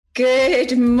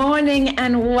Good morning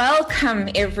and welcome,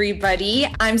 everybody.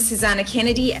 I'm Susana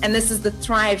Kennedy, and this is the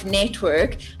Thrive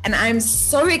Network. And I'm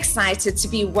so excited to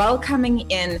be welcoming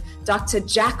in Dr.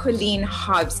 Jacqueline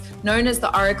Hobbs, known as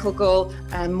the Oracle Girl.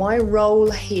 And my role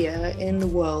here in the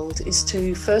world is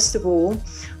to, first of all,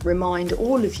 remind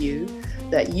all of you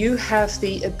that you have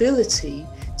the ability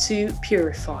to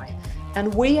purify.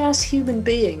 And we as human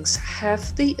beings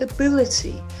have the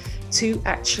ability to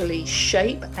actually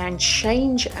shape and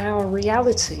change our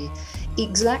reality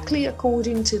exactly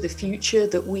according to the future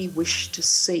that we wish to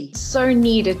see. So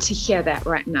needed to hear that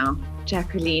right now,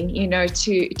 Jacqueline,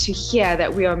 to hear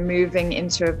that we are moving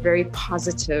into a very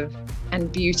positive and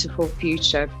beautiful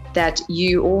future, that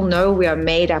you all know we are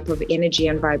made up of energy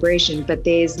and vibration, but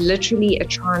there's literally a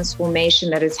transformation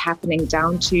that is happening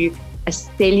down to a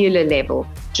cellular level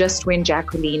just when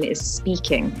Jacqueline is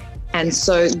speaking. And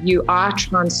so you are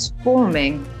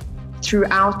transforming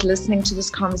throughout listening to this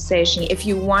conversation. If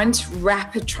you want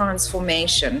rapid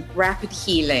transformation, rapid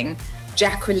healing,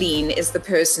 Jacqueline is the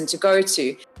person to go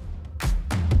to.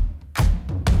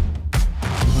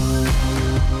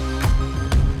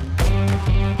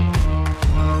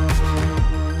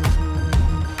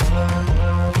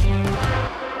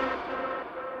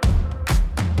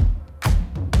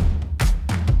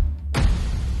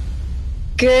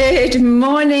 Good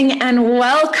morning and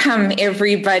welcome,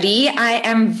 everybody. I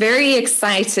am very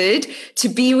excited to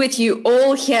be with you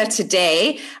all here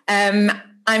today.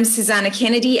 I'm Susana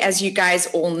Kennedy, as you guys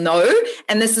all know,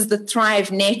 and this is the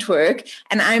Thrive Network.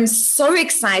 And I'm so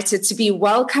excited to be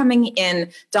welcoming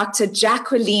in Dr.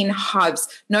 Jacqueline Hobbs,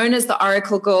 known as the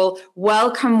Oracle Girl.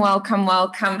 Welcome, welcome,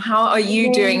 welcome. How are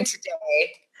you doing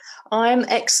today? I'm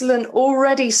excellent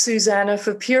already, Susana,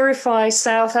 for Purify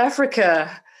South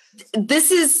Africa.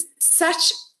 This is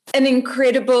such an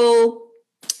incredible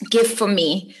gift for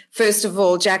me, first of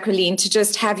all, Jacqueline, to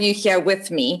just have you here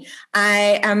with me.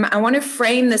 I want to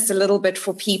frame this a little bit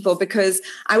for people because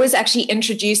I was actually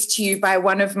introduced to you by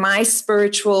one of my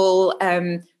spiritual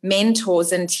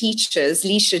mentors and teachers,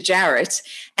 Leisha Jarrett.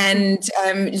 And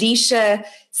Leisha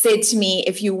said to me,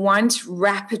 if you want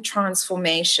rapid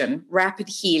transformation, rapid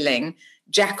healing,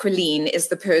 Jacqueline is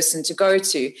the person to go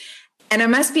to. And I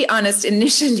must be honest,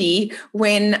 initially,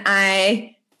 when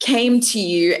I came to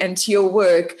you and to your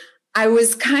work, I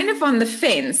was kind of on the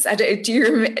fence. I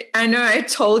know I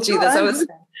told you this.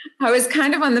 I was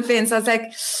kind of on the fence. I was like,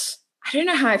 I don't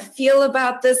know how I feel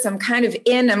about this. I'm kind of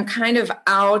in, I'm kind of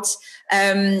out.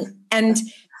 And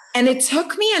it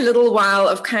took me a little while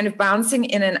of kind of bouncing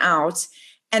in and out.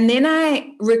 And then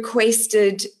I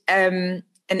requested an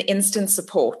instant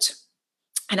support.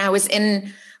 And I was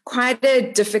in quite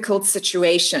a difficult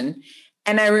situation.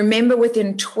 And I remember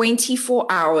within 24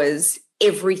 hours,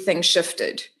 everything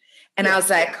shifted. And I was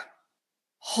like,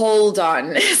 hold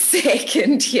on a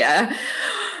second here.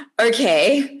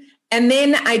 Okay. And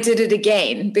then I did it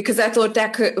again because I thought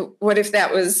what if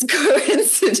that was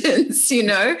coincidence,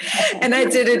 And I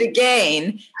did it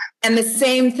again. And the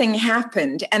same thing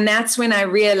happened. And that's when I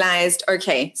realized,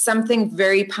 okay, something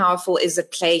very powerful is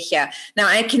at play here. Now,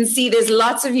 I can see there's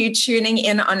lots of you tuning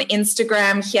in on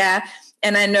Instagram here.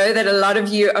 And I know that a lot of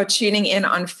you are tuning in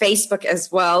on Facebook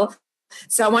as well.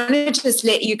 So I wanted to just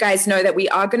let you guys know that we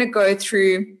are going to go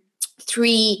through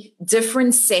 3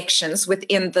 different sections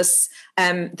within this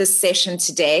session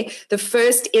today. The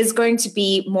first is going to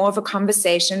be more of a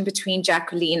conversation between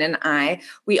Jacqueline and I.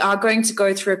 We are going to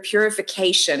go through a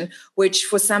purification, which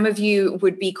for some of you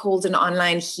would be called an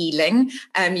online healing.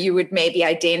 You would maybe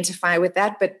identify with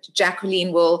that, but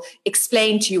Jacqueline will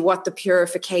explain to you what the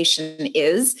purification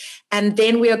is. And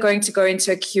then we are going to go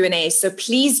into a Q&A. So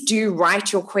please do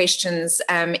write your questions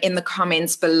in the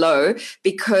comments below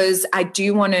because I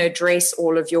do want to address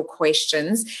all of your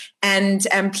questions. And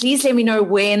please let me know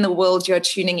where in the world you're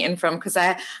tuning in from, because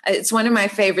it's one of my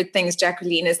favorite things,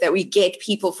 Jacqueline, is that we get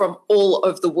people from all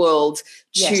over the world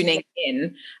tuning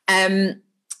in.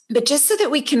 But just so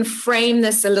that we can frame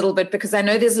this a little bit, because I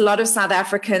know there's a lot of South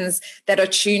Africans that are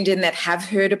tuned in that have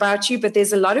heard about you, but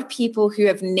there's a lot of people who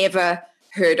have never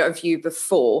heard of you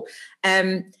before.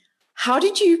 How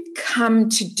did you come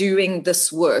to doing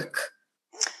this work?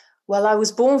 Well, I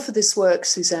was born for this work,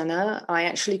 Susana. I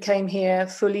actually came here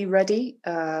fully ready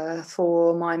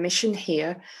for my mission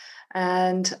here.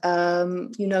 And,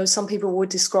 some people would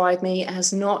describe me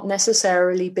as not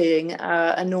necessarily being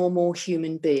a normal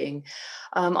human being.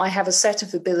 I have a set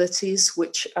of abilities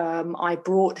which I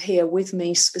brought here with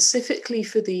me specifically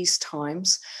for these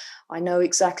times. I know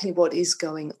exactly what is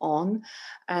going on.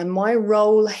 And my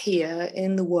role here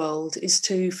in the world is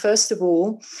to, first of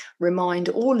all, remind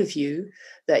all of you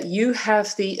that you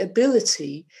have the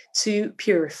ability to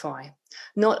purify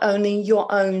not only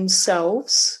your own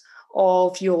selves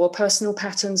of your personal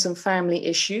patterns and family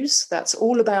issues. That's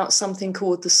all about something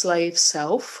called the slave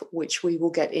self, which we will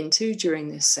get into during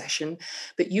this session.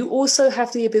 But you also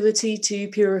have the ability to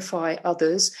purify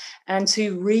others and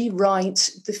to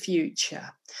rewrite the future.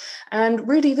 And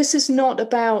really, this is not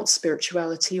about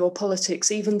spirituality or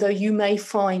politics, even though you may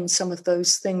find some of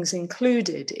those things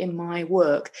included in my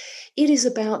work. It is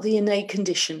about the innate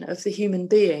condition of the human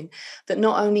being that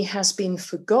not only has been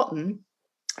forgotten,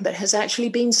 but has actually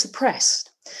been suppressed.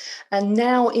 And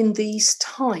now in these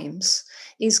times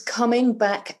is coming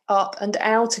back up and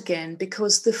out again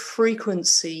because the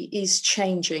frequency is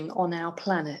changing on our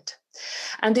planet.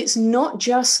 And it's not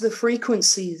just the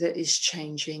frequency that is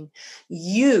changing.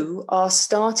 You are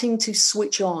starting to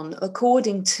switch on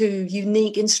according to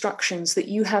unique instructions that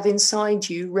you have inside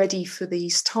you ready for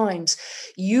these times.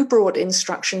 You brought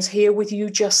instructions here with you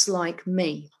just like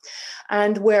me.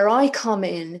 And where I come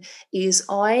in is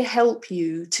I help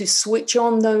you to switch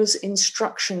on those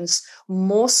instructions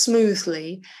more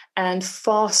smoothly and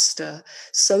faster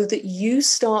so that you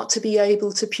start to be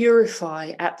able to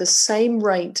purify at the same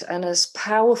rate and as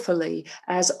powerfully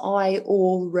as I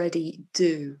already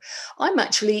do. I'm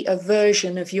actually a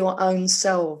version of your own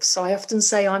selves. I often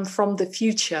say I'm from the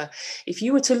future. If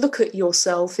you were to look at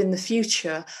yourself in the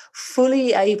future,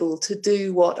 fully able to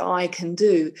do what I can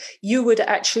do, you would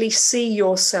actually see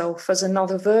yourself as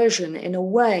another version in a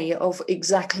way of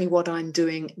exactly what I'm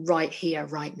doing right here,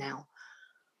 right now.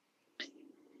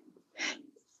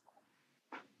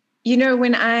 You know,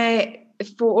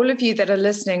 for all of you that are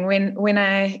listening, when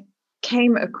I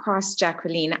came across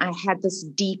Jacqueline, I had this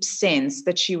deep sense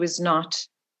that she was not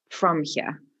from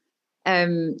here.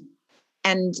 And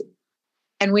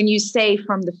when you say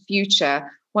from the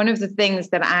future, one of the things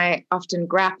that I often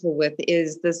grapple with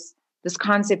is this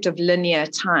concept of linear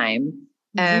time.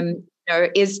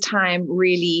 Is time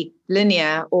really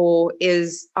linear, or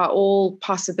are all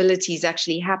possibilities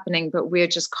actually happening, but we're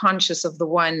just conscious of the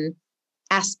one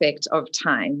aspect of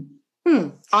time?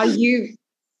 Does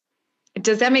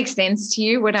that make sense to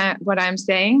you, what I'm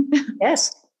saying?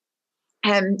 Yes.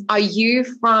 Are you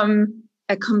from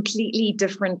a completely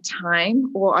different time,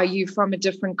 or are you from a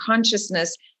different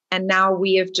consciousness, and now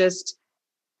we have just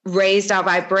raised our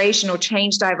vibration or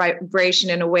changed our vibration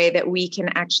in a way that we can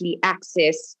actually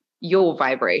access your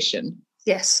vibration?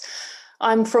 Yes.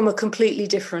 I'm from a completely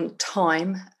different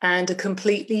time and a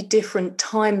completely different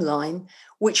timeline,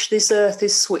 which this earth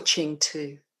is switching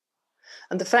to.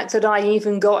 And the fact that I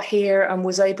even got here and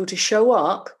was able to show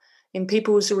up in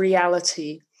people's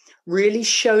reality really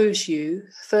shows you,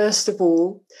 first of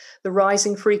all, the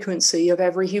rising frequency of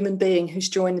every human being who's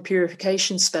joined the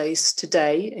purification space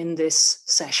today in this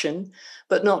session.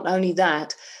 But not only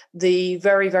that, the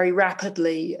very, very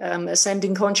rapidly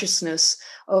ascending consciousness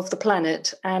of the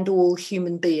planet and all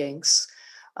human beings.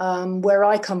 Where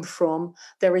I come from,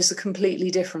 there is a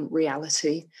completely different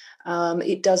reality.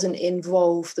 It doesn't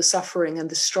involve the suffering and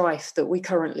the strife that we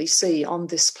currently see on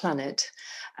this planet.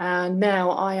 And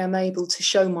now I am able to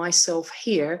show myself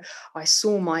here. I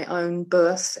saw my own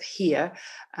birth here,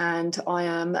 and I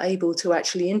am able to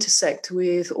actually intersect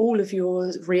with all of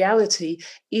your reality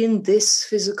in this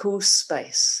physical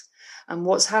space. And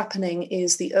what's happening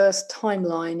is the Earth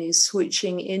timeline is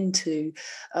switching into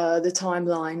the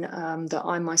timeline that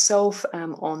I myself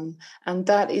am on. And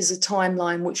that is a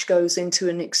timeline which goes into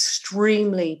an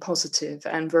extremely positive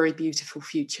and very beautiful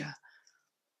future.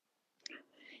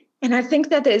 And I think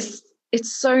that it's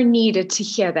so needed to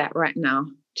hear that right now,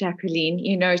 Jacqueline,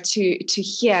 to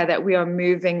hear that we are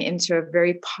moving into a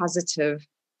very positive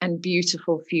and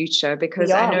beautiful future, because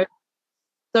I know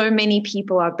so many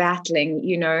people are battling,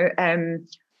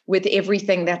 with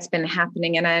everything that's been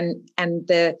happening, and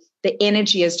the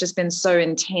energy has just been so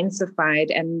intensified.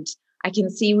 And I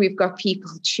can see we've got people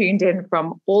tuned in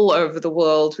from all over the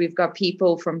world. We've got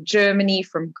people from Germany,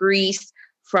 from Greece,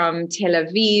 from Tel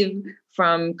Aviv,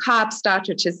 from Kaapstad,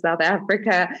 which is South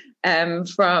Africa,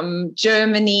 from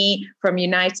Germany, from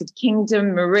United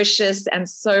Kingdom, Mauritius, and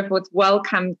so forth.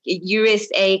 Welcome,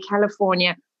 USA,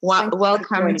 California.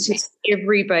 Welcome to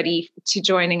everybody to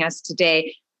joining us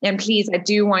today. And please, I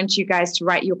do want you guys to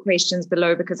write your questions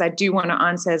below, because I do want to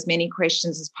answer as many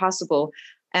questions as possible.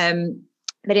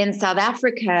 But in South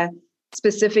Africa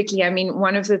specifically, I mean,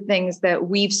 one of the things that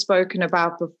we've spoken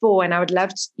about before, and I would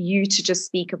love you to just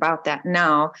speak about that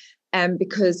now,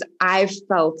 because I've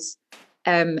felt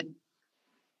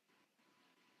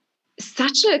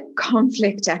such a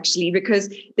conflict, actually,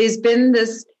 because there's been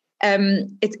this,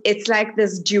 it's like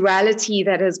this duality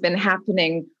that has been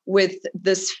happening with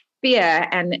this fear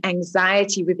and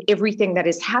anxiety with everything that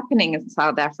is happening in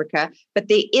South Africa. But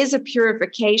there is a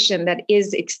purification that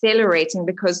is accelerating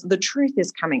because the truth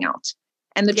is coming out,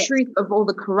 and the truth of all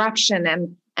the corruption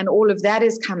and all of that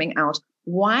is coming out.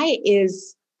 Why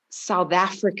is South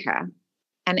Africa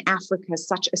and Africa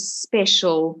such a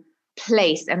special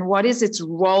place, and what is its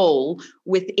role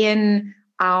within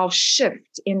our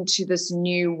shift into this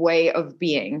new way of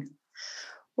being?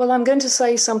 Well, I'm going to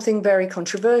say something very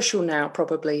controversial now,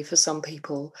 probably for some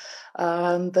people,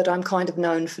 but I'm kind of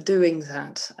known for doing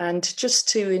that. And just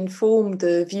to inform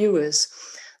the viewers,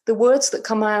 the words that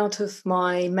come out of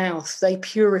my mouth, they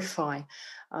purify.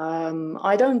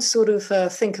 I don't sort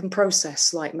of think and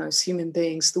process like most human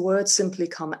beings. The words simply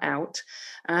come out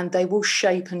and they will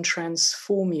shape and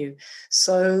transform you.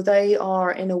 So they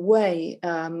are, in a way,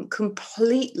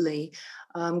 completely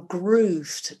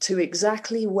grooved to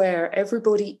exactly where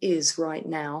everybody is right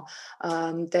now,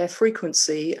 their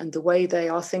frequency and the way they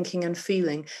are thinking and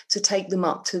feeling, to take them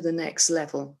up to the next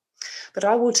level. But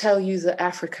I will tell you that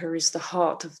Africa is the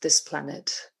heart of this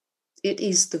planet. It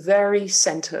is the very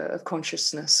center of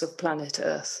consciousness of planet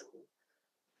Earth.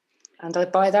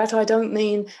 And by that, I don't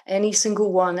mean any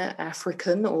single one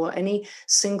African or any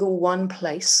single one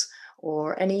place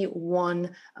or any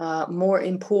one more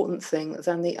important thing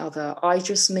than the other. I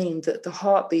just mean that the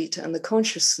heartbeat and the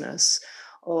consciousness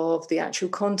of the actual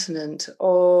continent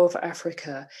of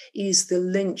Africa is the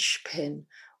linchpin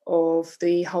of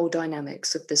the whole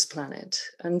dynamics of this planet.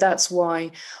 And that's why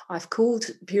I've called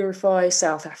Purify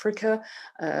South Africa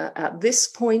at this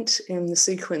point in the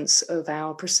sequence of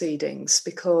our proceedings,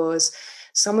 because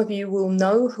some of you will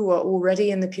know who are already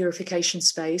in the purification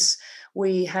space.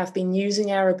 We have been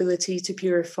using our ability to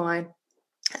purify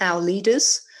our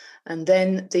leaders and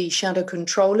then the shadow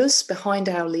controllers behind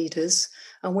our leaders.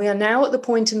 And we are now at the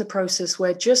point in the process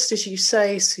where, just as you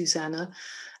say, Susana,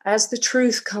 as the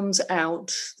truth comes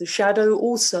out, the shadow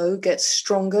also gets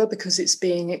stronger because it's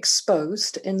being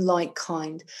exposed in like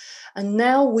kind. And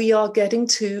now we are getting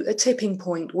to a tipping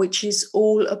point, which is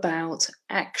all about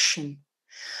action.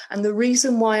 And the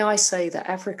reason why I say that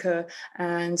Africa,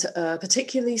 and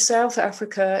particularly South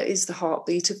Africa, is the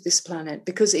heartbeat of this planet,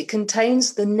 because it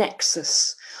contains the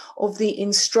nexus of the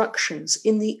instructions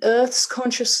in the Earth's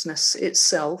consciousness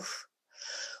itself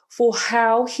for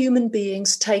how human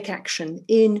beings take action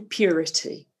in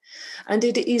purity. And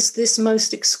it is this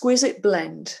most exquisite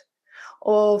blend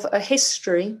of a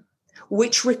history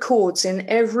which records in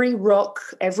every rock,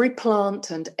 every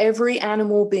plant, and every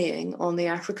animal being on the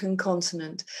African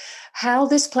continent how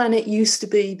this planet used to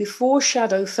be before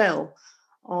shadow fell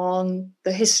on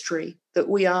the history that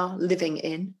we are living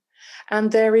in.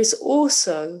 And there is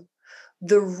also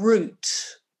the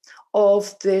root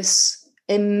of this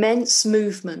immense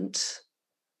movement,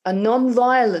 a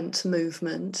non-violent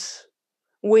movement,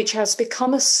 which has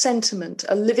become a sentiment,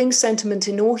 a living sentiment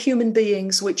in all human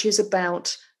beings, which is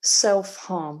about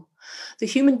self-harm. The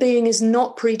human being is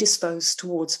not predisposed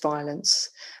towards violence.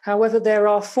 However, there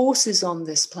are forces on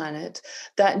this planet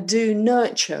that do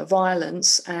nurture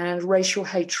violence and racial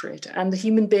hatred, and the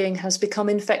human being has become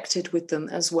infected with them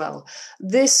as well.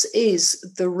 This is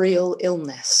the real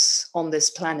illness on this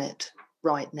planet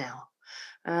right now.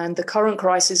 And the current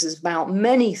crisis is about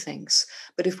many things.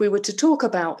 But if we were to talk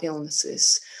about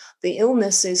illnesses, the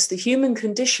illness is the human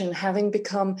condition having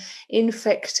become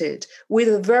infected with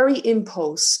a very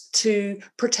impulse to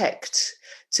protect,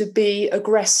 to be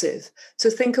aggressive, to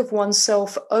think of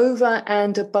oneself over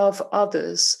and above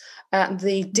others at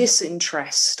the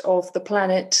disinterest of the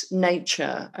planet,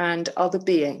 nature, and other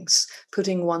beings,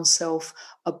 putting oneself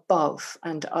above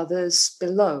and others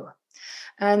below.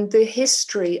 And the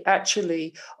history,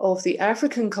 actually, of the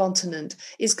African continent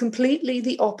is completely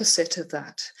the opposite of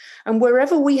that. And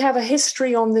wherever we have a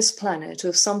history on this planet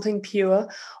of something pure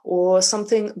or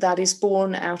something that is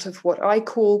born out of what I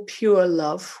call pure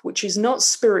love, which is not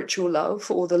spiritual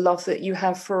love or the love that you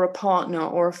have for a partner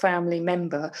or a family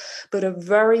member, but a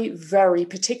very, very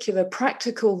particular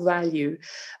practical value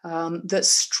that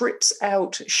strips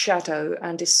out shadow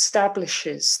and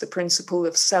establishes the principle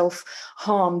of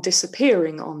self-harm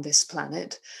disappearing on this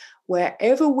planet.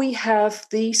 Wherever we have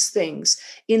these things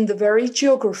in the very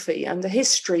geography and the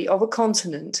history of a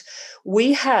continent,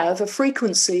 we have a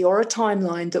frequency or a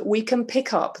timeline that we can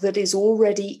pick up that is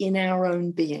already in our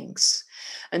own beings.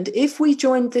 And if we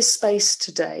joined this space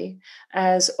today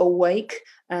as awake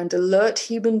and alert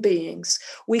human beings,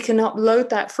 we can upload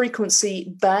that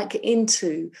frequency back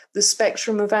into the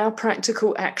spectrum of our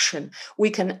practical action. We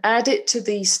can add it to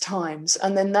these times,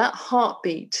 and then that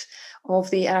heartbeat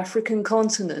of the African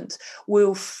continent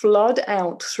will flood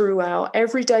out through our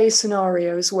everyday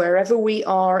scenarios wherever we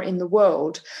are in the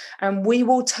world. And we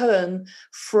will turn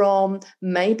from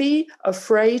maybe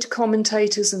afraid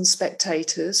commentators and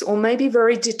spectators, or maybe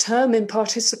very determined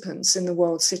participants in the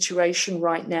world situation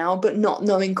right now, but not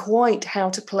knowing quite how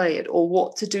to play it or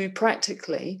what to do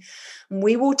practically.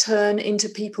 We will turn into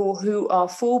people who are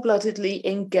full-bloodedly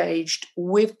engaged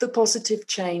with the positive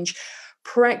change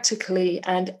practically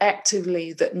and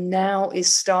actively that now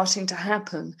is starting to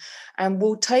happen, and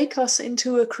will take us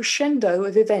into a crescendo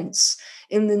of events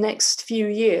in the next few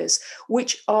years,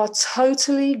 which are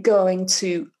totally going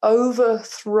to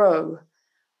overthrow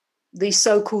the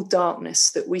so-called darkness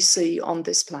that we see on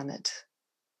this planet.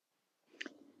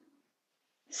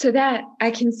 So that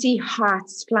I can see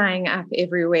hearts flying up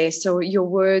everywhere. So your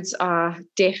words are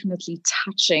definitely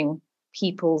touching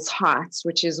people's hearts,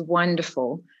 which is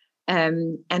wonderful.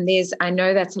 And I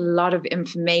know that's a lot of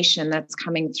information that's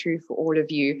coming through for all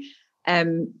of you.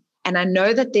 And I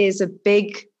know that there's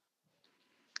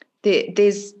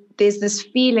there's this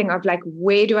feeling of like,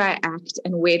 where do I act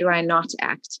and where do I not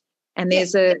act? And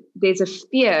there's a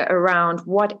fear around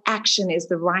what action is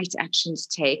the right action to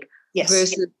take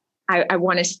versus I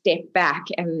want to step back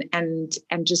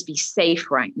and just be safe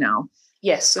right now.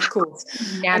 Yes, of course.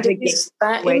 And it is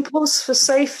that impulse for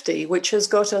safety which has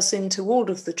got us into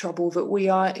all of the trouble that we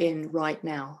are in right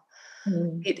now.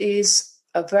 It is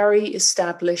a very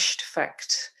established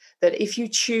fact that if you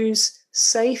choose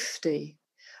safety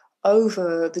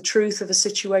over the truth of a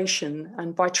situation,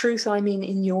 and by truth I mean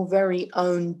in your very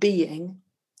own being,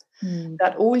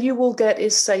 that all you will get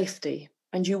is safety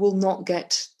and you will not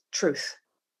get truth.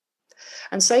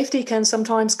 And safety can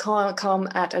sometimes come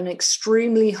at an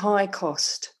extremely high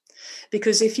cost,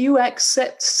 because if you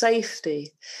accept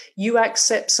safety, you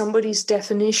accept somebody's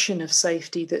definition of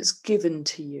safety that's given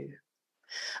to you.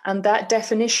 And that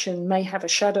definition may have a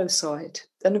shadow side.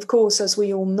 And of course, as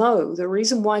we all know, the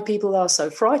reason why people are so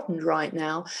frightened right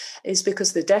now is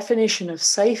because the definition of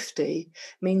safety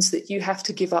means that you have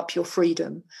to give up your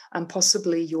freedom and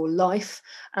possibly your life,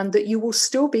 and that you will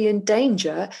still be in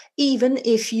danger even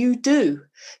if you do.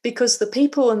 Because the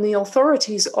people and the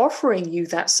authorities offering you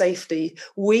that safety,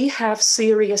 we have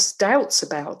serious doubts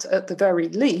about, at the very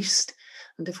least.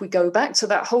 And if we go back to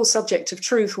that whole subject of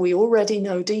truth, we already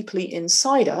know deeply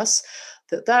inside us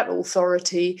that that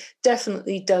authority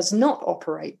definitely does not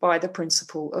operate by the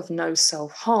principle of no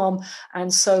self-harm.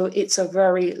 And so it's a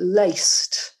very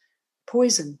laced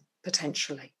poison,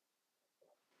 potentially.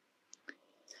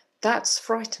 That's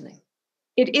frightening.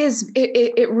 It is.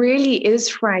 It really is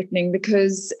frightening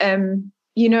because,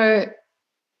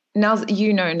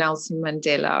 Nelson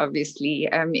Mandela, obviously.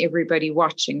 Everybody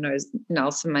watching knows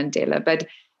Nelson Mandela, but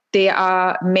there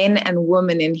are men and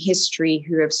women in history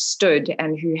who have stood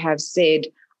and who have said,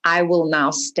 I will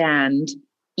now stand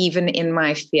even in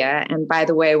my fear. And by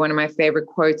the way, one of my favorite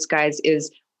quotes, guys, is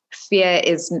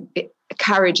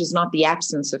courage is not the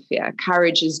absence of fear.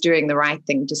 Courage is doing the right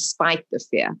thing despite the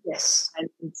fear. Yes.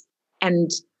 And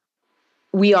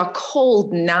we are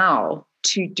called now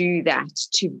to do that,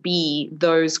 to be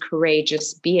those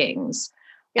courageous beings.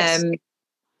 Yes.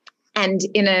 And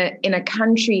in a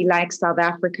country like South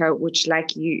Africa, which,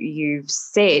 like you've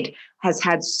said, has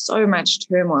had so much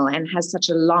turmoil and has such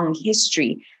a long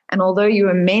history. And although you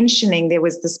were mentioning there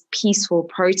was this peaceful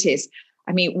protest,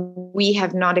 I mean, we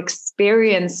have not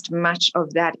experienced much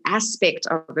of that aspect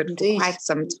of it Indeed. for quite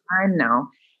some time now.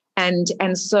 And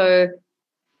so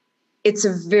it's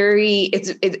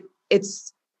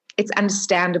it's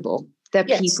understandable that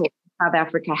people in South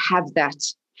Africa have that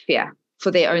fear for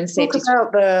their own safety. Talk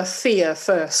about the fear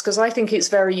first, because I think it's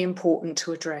very important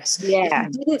to address. Yeah.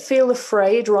 If you didn't feel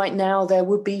afraid right now, there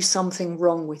would be something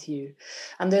wrong with you.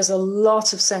 And there's a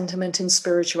lot of sentiment in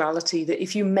spirituality that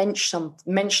if you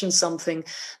mention something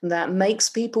that makes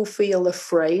people feel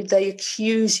afraid, they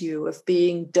accuse you of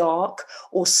being dark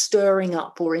or stirring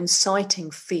up or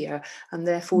inciting fear, and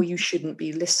therefore you shouldn't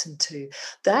be listened to.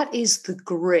 That is the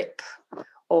grip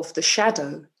of the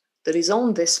shadow that is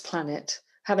on this planet,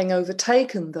 having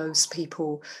overtaken those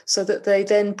people, so that they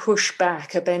then push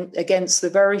back against the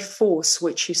very force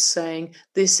which is saying,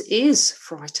 this is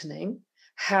frightening.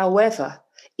 However,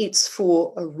 it's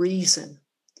for a reason.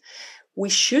 We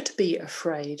should be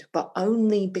afraid, but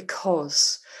only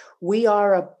because we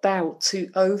are about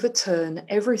to overturn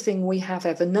everything we have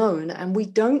ever known, and we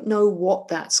don't know what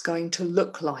that's going to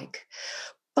look like.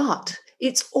 but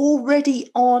it's already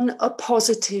on a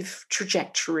positive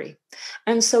trajectory.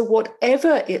 And so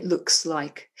whatever it looks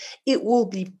like, it will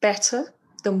be better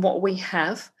than what we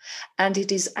have. And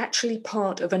it is actually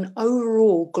part of an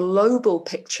overall global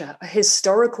picture, a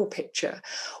historical picture,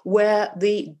 where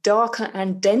the darker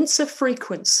and denser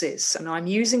frequencies, and I'm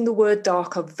using the word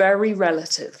darker very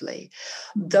relatively,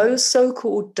 those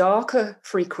so-called darker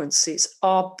frequencies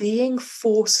are being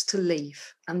forced to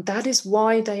leave. And that is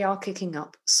why they are kicking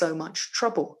up so much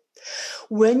trouble.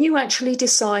 When you actually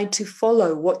decide to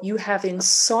follow what you have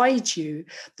inside you,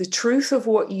 the truth of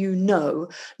what you know,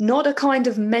 not a kind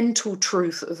of mental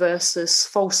truth versus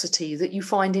falsity that you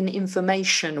find in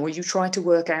information or you try to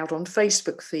work out on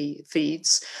Facebook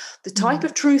feeds, the type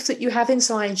of truth that you have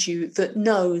inside you that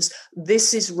knows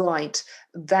this is right,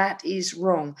 that is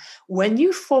wrong. When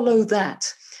you follow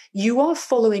that, you are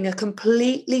following a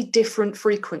completely different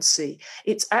frequency.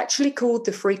 It's actually called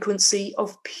the frequency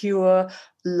of pure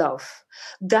love.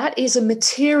 That is a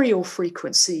material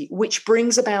frequency which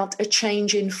brings about a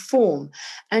change in form,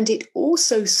 and it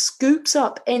also scoops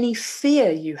up any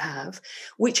fear you have,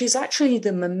 which is actually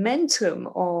the momentum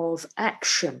of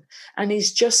action and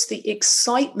is just the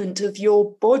excitement of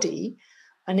your body,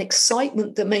 an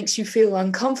excitement that makes you feel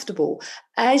uncomfortable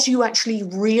as you actually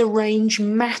rearrange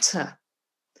matter.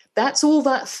 That's all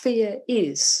that fear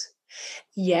is.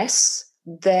 Yes,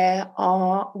 there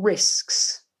are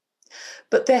risks.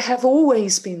 But there have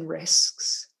always been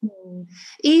risks.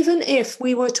 Even if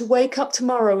we were to wake up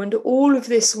tomorrow and all of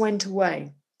this went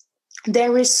away,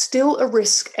 there is still a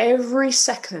risk every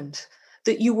second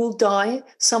that you will die,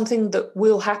 something that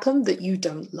will happen that you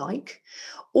don't like,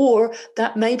 or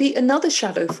that maybe another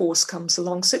shadow force comes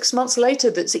along 6 months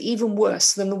later that's even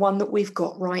worse than the one that we've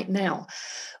got right now.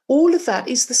 All of that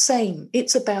is the same.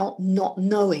 It's about not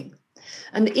knowing.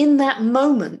 And in that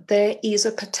moment, there is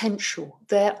a potential.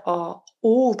 There are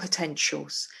all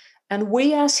potentials. And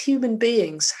we as human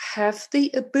beings have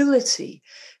the ability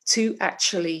to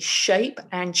actually shape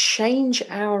and change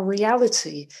our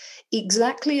reality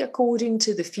exactly according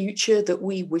to the future that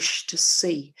we wish to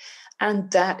see.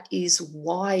 And that is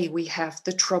why we have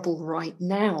the trouble right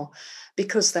now,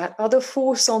 because that other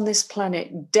force on this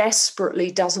planet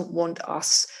desperately doesn't want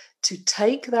us to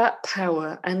take that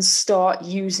power and start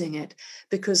using it,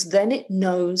 because then it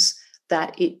knows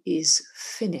that it is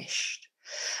finished.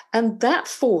 And that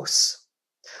force,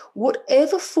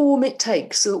 whatever form it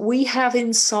takes that we have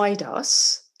inside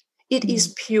us, it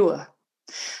is pure.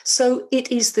 So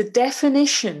it is the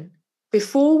definition,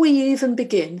 before we even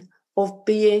begin, of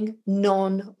being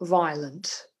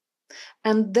non-violent.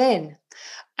 And then,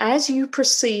 as you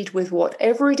proceed with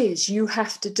whatever it is you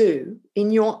have to do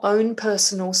in your own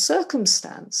personal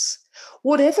circumstance,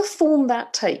 whatever form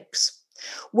that takes,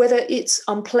 whether it's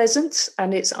unpleasant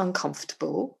and it's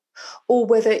uncomfortable, or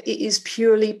whether it is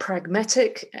purely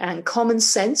pragmatic and common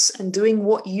sense and doing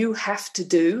what you have to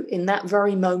do in that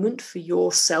very moment for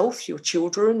yourself, your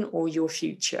children, or your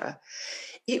future,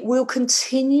 it will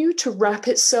continue to wrap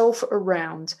itself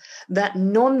around that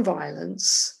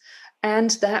non-violence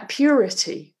and that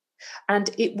purity,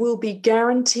 and it will be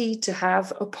guaranteed to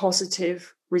have a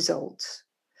positive result.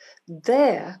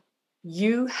 There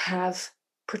you have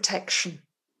protection.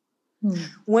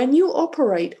 When you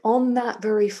operate on that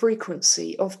very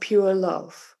frequency of pure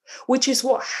love, which is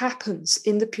what happens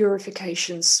in the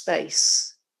purification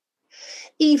space,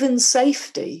 even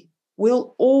safety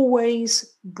will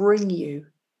always bring you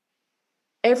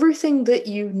everything that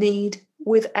you need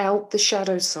without the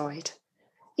shadow side,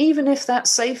 even if that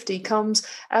safety comes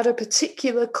at a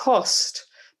particular cost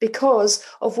because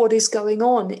of what is going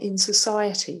on in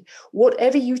society.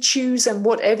 Whatever you choose and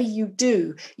whatever you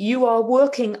do, you are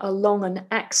working along an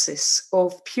axis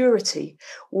of purity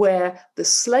where the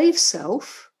slave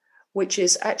self, which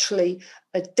is actually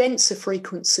a denser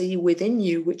frequency within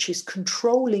you, which is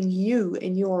controlling you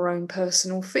in your own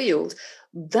personal field,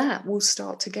 that will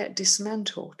start to get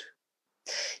dismantled.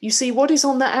 You see, what is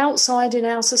on the outside in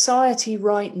our society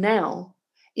right now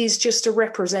is just a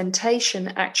representation,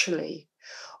 actually,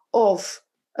 of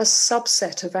a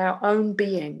subset of our own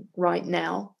being right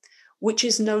now, which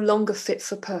is no longer fit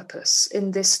for purpose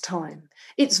in this time.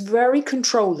 It's very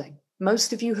controlling.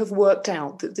 Most of you have worked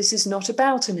out that this is not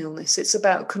about an illness, it's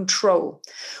about control.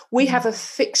 We have a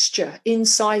fixture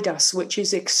inside us which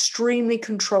is extremely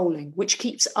controlling, which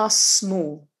keeps us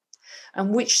small,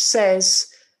 and which says,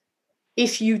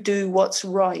 if you do what's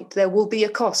right, there will be a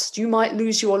cost. You might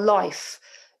lose your life.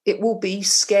 It will be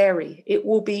scary. It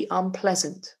will be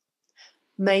unpleasant.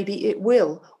 Maybe it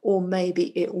will, or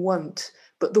maybe it won't.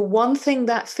 But the one thing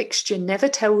that fixture never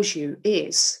tells you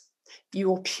is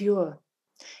you're pure.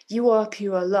 You are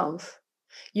pure love.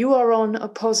 You are on a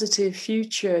positive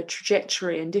future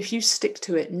trajectory, and if you stick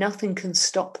to it, nothing can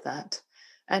stop that.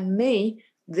 And me,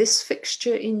 this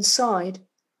fixture inside,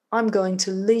 I'm going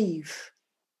to leave.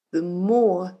 The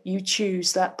more you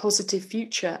choose that positive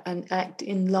future and act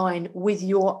in line with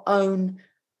your own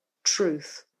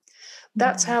truth.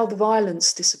 That's how the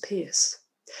violence disappears.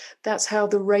 That's how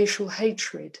the racial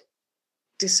hatred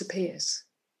disappears.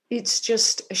 It's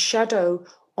just a shadow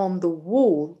on the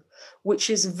wall, which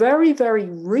is very, very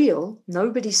real.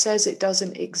 Nobody says it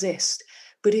doesn't exist,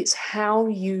 but it's how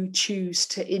you choose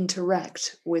to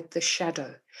interact with the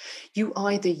shadow. You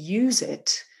either use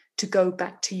it to go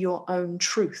back to your own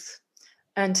truth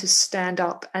and to stand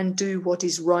up and do what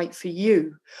is right for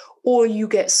you, or you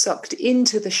get sucked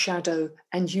into the shadow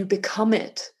and you become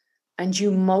it, and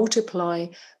you multiply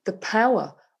the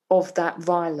power of that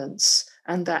violence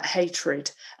and that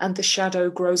hatred, and the shadow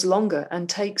grows longer and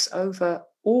takes over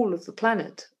all of the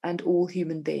planet and all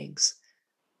human beings.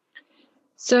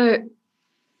 So,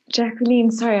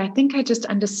 Jacqueline, sorry, I think I just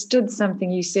understood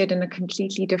something you said in a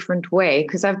completely different way,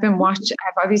 because I've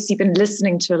obviously been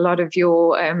listening to a lot of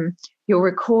your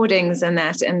recordings and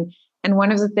that, and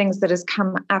one of the things that has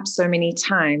come up so many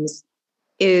times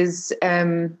is,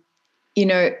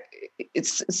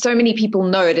 it's so many people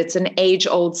know it. It's an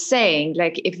age-old saying,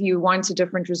 like, if you want a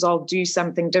different result, do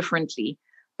something differently.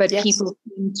 But yes, people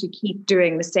seem to keep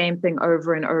doing the same thing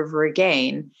over and over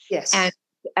again. Yes.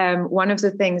 And one of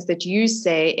the things that you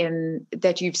say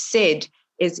that you've said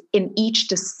is, in each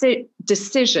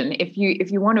decision, if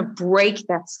you want to break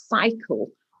that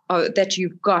cycle that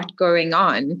you've got going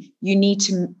on, you need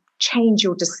to change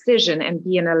your decision and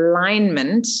be in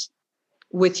alignment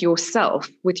with yourself,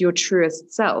 with your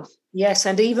truest self. Yes,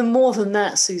 and even more than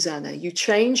that, Susana, you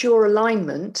change your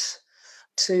alignment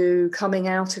to coming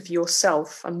out of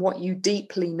yourself and what you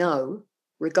deeply know,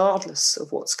 regardless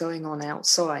of what's going on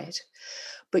outside.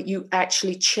 But you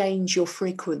actually change your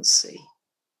frequency.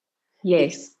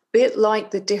 Yes. It's a bit like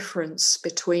the difference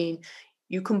between,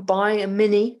 you can buy a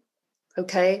Mini,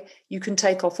 okay? You can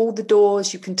take off all the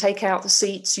doors, you can take out the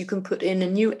seats, you can put in a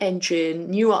new engine,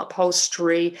 new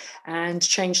upholstery, and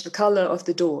change the color of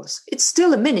the doors. It's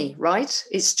still a Mini, right?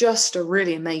 It's just a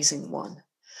really amazing one.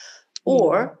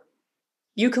 Or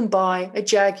you can buy a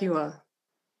Jaguar.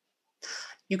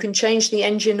 You can change the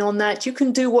engine on that. You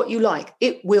can do what you like.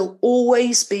 It will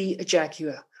always be a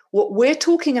Jaguar. What we're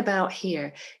talking about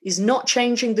here is not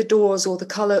changing the doors or the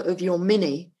color of your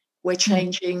Mini. We're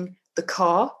changing the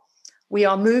car. We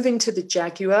are moving to the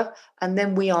Jaguar, and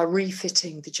then we are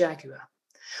refitting the Jaguar.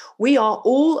 We are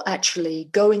all actually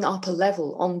going up a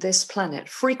level on this planet,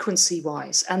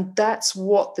 frequency-wise, and that's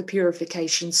what the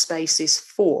purification space is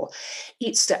for.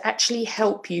 It's to actually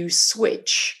help you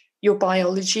switch your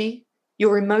biology,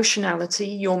 your emotionality,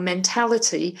 your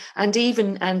mentality, and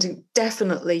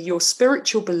definitely your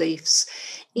spiritual beliefs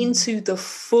into the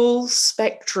full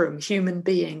spectrum human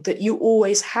being that you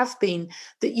always have been,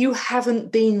 that you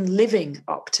haven't been living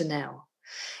up to now.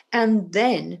 And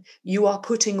then you are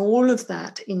putting all of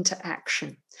that into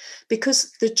action.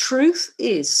 Because the truth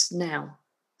is now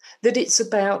that it's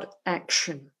about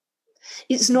action.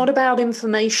 It's not about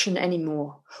information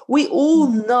anymore. We all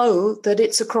know that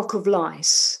it's a crock of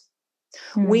lies.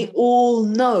 We all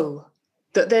know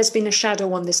that there's been a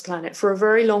shadow on this planet for a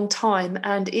very long time,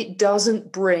 and it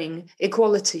doesn't bring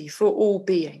equality for all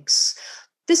beings.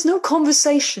 There's no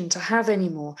conversation to have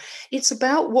anymore. It's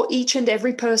about what each and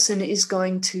every person is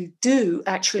going to do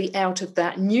actually out of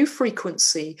that new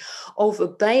frequency of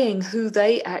obeying who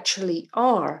they actually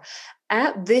are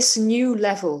at this new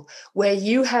level, where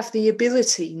you have the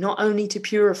ability not only to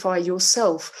purify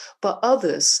yourself, but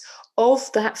others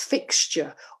of that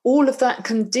fixture, all of that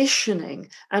conditioning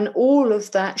and all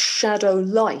of that shadow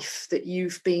life that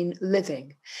you've been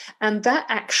living. And that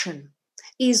action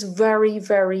is very,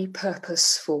 very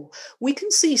purposeful. We can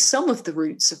see some of the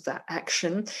roots of that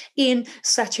action in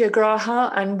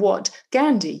Satyagraha and what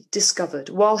Gandhi discovered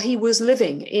while he was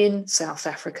living in South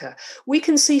Africa. We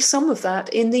can see some of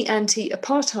that in the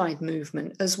anti-apartheid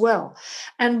movement as well.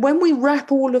 And when we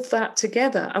wrap all of that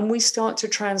together and we start to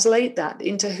translate that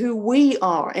into who we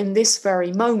are in this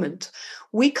very moment,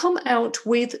 we come out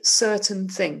with certain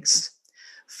things.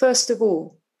 First of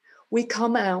all, we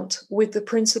come out with the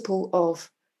principle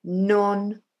of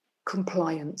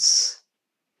non-compliance.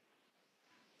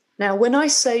 Now, when I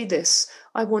say this,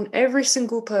 I want every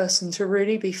single person to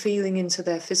really be feeling into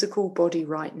their physical body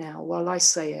right now while I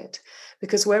say it,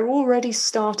 because we're already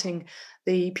starting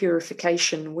the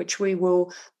purification, which we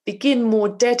will begin more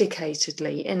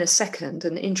dedicatedly in a second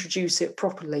and introduce it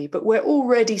properly, but we're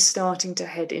already starting to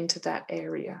head into that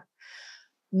area.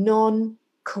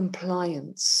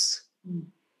 non-compliance.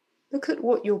 Look at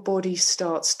what your body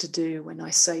starts to do when I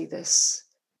say this,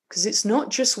 because it's not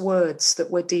just words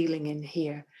that we're dealing in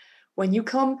here. When you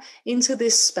come into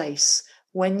this space,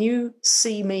 when you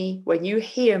see me, when you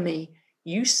hear me,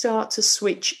 you start to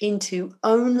switch into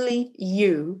only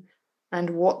you and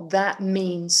what that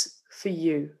means for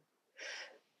you.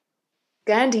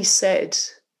 Gandhi said,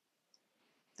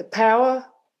 the power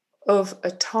of a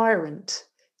tyrant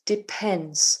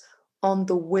depends on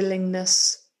the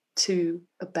willingness to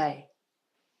obey.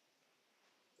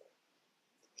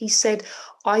 He said,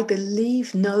 I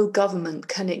believe no government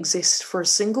can exist for a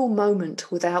single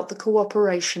moment without the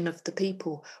cooperation of the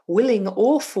people, willing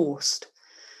or forced.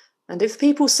 And if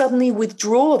people suddenly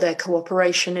withdraw their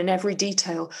cooperation in every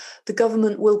detail, the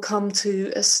government will come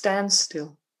to a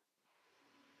standstill.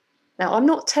 Now, I'm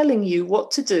not telling you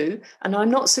what to do, and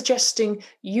I'm not suggesting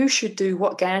you should do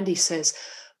what Gandhi says,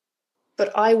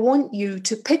 but I want you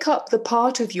to pick up the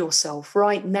part of yourself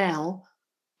right now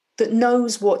that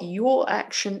knows what your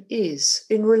action is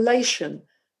in relation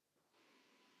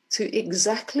to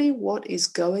exactly what is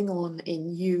going on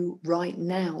in you right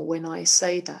now when I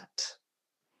say that.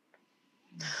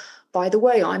 By the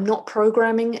way, I'm not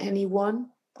programming anyone.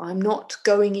 I'm not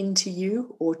going into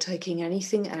you or taking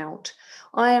anything out.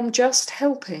 I am just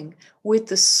helping with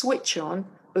the switch on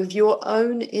of your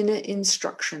own inner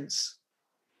instructions,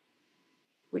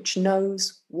 which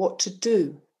knows what to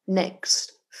do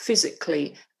next,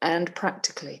 physically and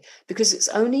practically, because it's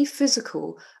only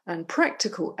physical and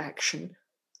practical action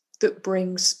that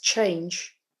brings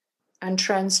change and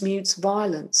transmutes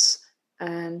violence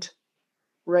and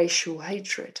racial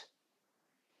hatred.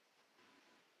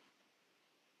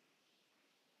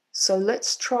 So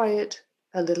let's try it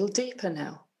a little deeper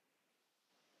now.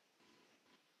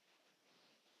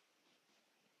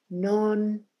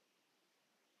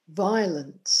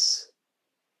 Non-violence.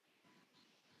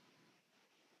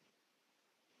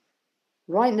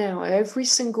 Right now, every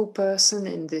single person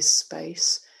in this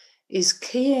space is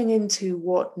keying into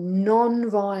what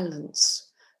non-violence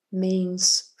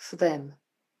means for them.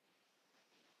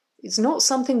 It's not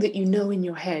something that you know in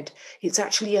your head. It's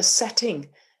actually a setting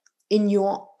in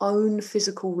your own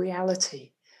physical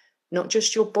reality, not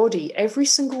just your body, every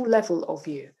single level of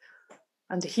you.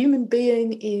 And the human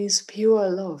being is pure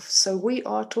love. So we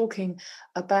are talking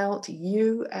about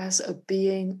you as a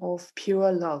being of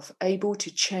pure love, able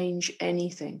to change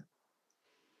anything.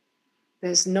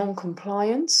 There's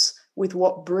non-compliance with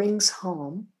what brings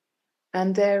harm,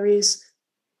 and there is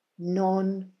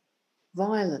non-violence.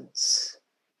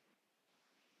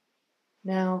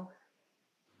 Now,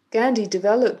 Gandhi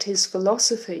developed his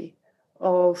philosophy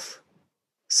of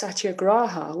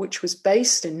Satyagraha, which was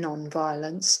based in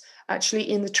non-violence,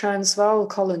 actually in the Transvaal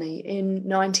colony in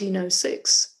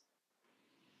 1906,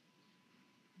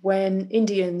 when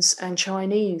Indians and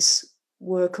Chinese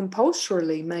were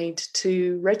compulsorily made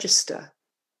to register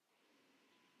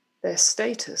their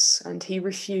status, and he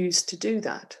refused to do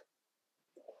that.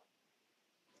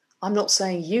 I'm not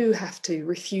saying you have to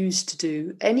refuse to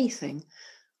do anything.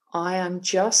 I am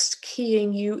just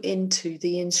keying you into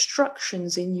the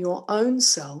instructions in your own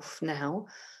self now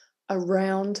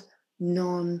around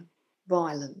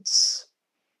non-violence.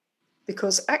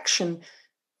 Because action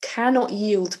cannot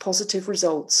yield positive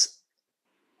results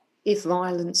if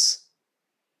violence,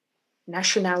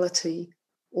 nationality,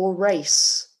 or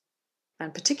race,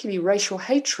 and particularly racial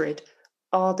hatred,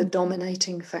 are the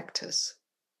dominating factors.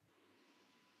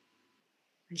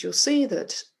 And you'll see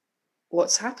that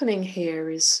what's happening here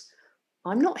is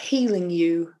I'm not healing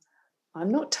you. I'm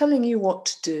not telling you what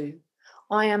to do.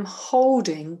 I am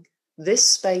holding this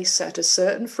space at a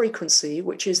certain frequency,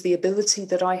 which is the ability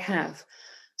that I have,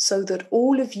 so that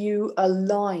all of you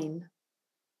align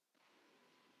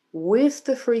with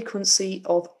the frequency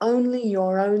of only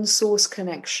your own source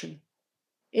connection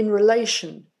in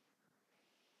relation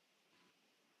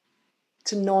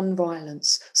to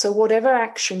non-violence. So whatever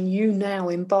action you now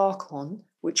embark on,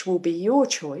 which will be your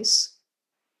choice,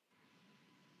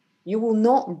 you will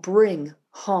not bring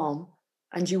harm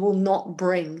and you will not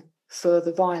bring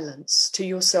further violence to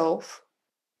yourself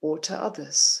or to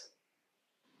others.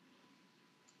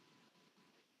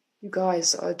 You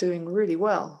guys are doing really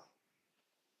well.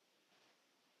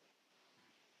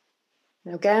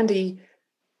 Now, Gandhi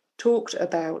talked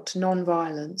about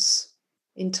non-violence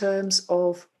in terms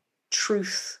of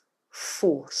truth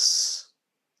force.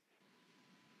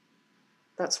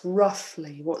 That's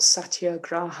roughly what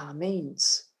Satyagraha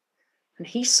means. And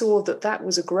he saw that that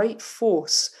was a great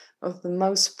force of the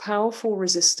most powerful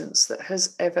resistance that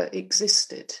has ever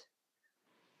existed.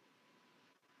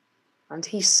 And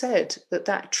he said that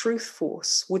that truth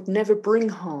force would never bring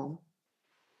harm.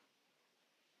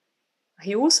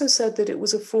 He also said that it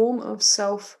was a form of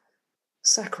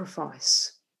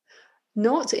self-sacrifice,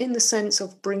 not in the sense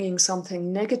of bringing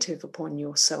something negative upon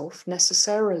yourself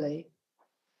necessarily,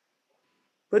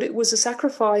 but it was a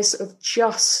sacrifice of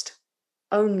just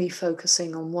only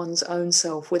focusing on one's own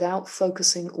self without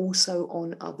focusing also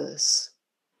on others.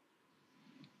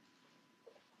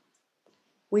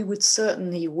 We would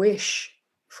certainly wish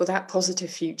for that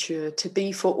positive future to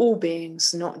be for all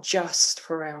beings, not just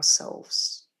for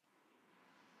ourselves.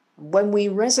 When we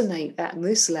resonate at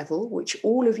this level, which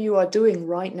all of you are doing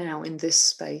right now in this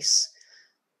space,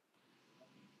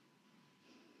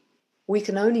 we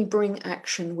can only bring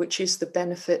action which is the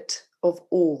benefit of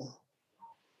all,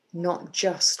 not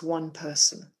just one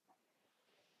person.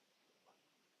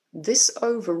 This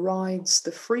overrides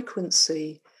the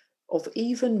frequency of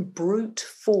even brute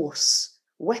force,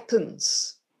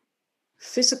 weapons,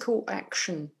 physical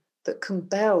action that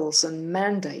compels and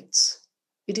mandates.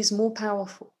 It is more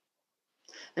powerful.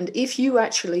 And if you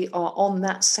actually are on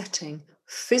that setting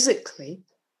physically,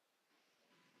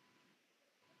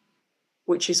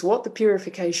 which is what the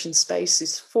purification space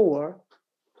is for,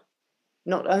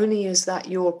 not only is that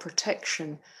your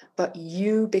protection, but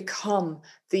you become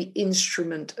the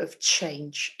instrument of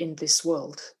change in this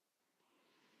world.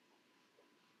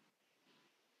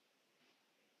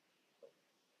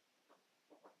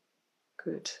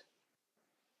 Good.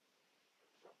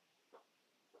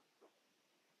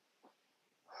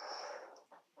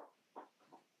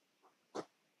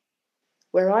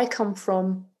 Where I come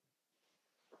from,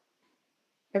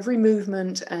 every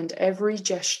movement and every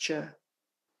gesture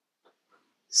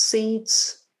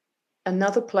seeds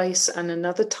another place and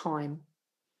another time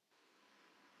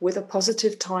with a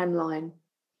positive timeline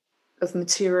of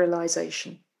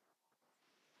materialization.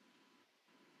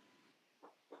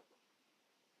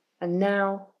 And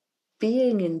now,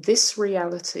 being in this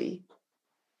reality,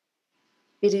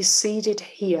 it is seeded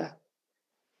here.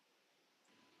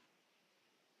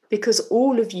 Because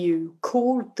all of you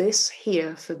called this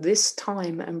here for this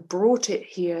time and brought it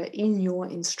here in your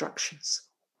instructions.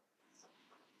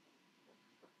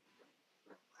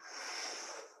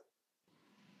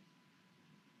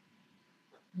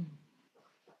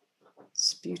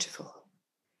 It's beautiful.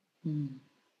 Mm.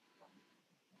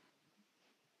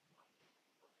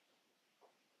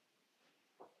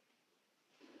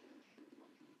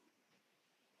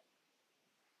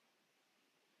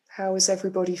 How is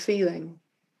everybody feeling?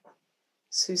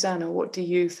 Susana, what do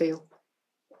you feel?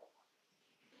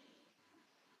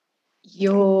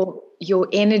 Your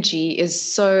energy is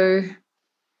so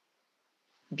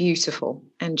beautiful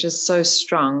and just so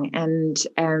strong. And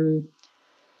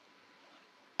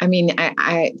I mean,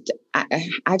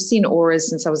 I've seen auras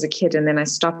since I was a kid, and then I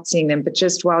stopped seeing them. But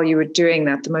just while you were doing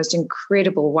that, the most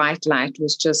incredible white light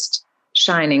was just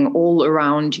shining all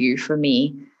around you for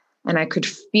me. And I could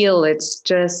feel it's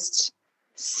just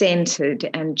centered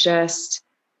and just,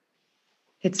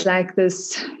 it's like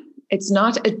this, it's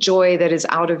not a joy that is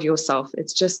out of yourself.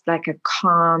 It's just like a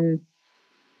calm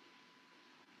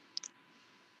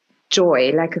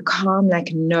joy, like a calm,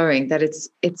 like knowing that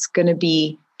it's going to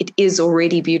be, it is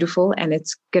already beautiful, and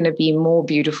it's going to be more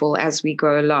beautiful as we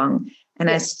go along. And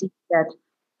yes. I see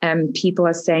that people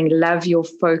are saying, love your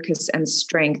focus and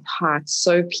strength, heart,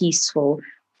 so peaceful.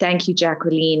 Thank you,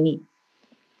 Jacqueline.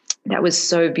 That was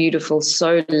so beautiful,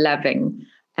 so loving.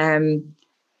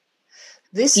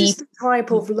 This is the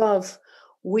type of love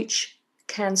which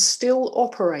can still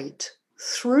operate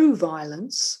through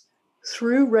violence,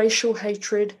 through racial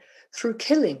hatred, through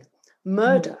killing,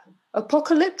 murder,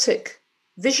 apocalyptic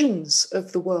visions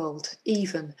of the world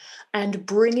even, and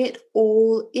bring it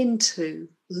all into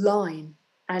line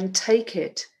and take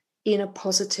it in a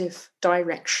positive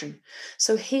direction.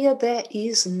 So here there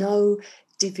is no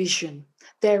division.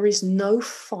 There is no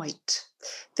fight.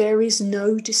 There is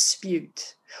no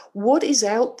dispute. What is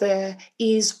out there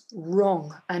is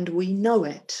wrong, and we know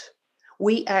it.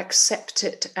 We accept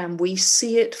it and we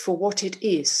see it for what it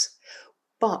is.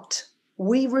 But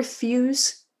we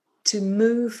refuse to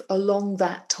move along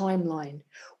that timeline.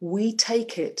 We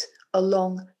take it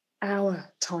along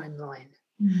our timeline.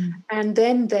 And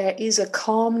then there is a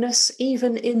calmness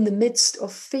even in the midst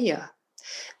of fear.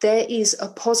 There is a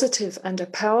positive and a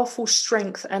powerful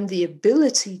strength and the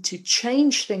ability to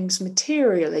change things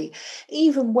materially,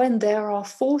 even when there are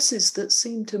forces that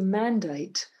seem to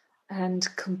mandate and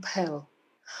compel.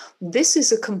 This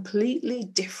is a completely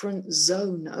different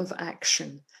zone of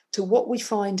action to what we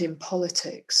find in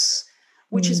politics,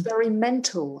 which is very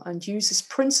mental and uses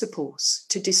principles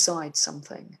to decide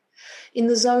something. In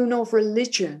the zone of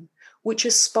religion, which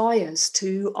aspires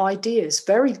to ideas,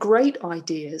 very great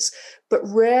ideas, but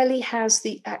rarely has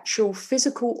the actual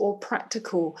physical or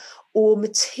practical or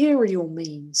material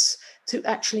means to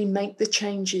actually make the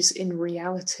changes in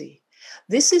reality.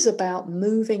 This is about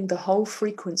moving the whole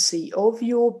frequency of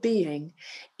your being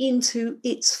into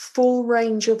its full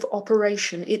range of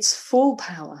operation, its full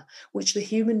power, which the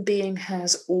human being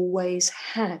has always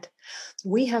had.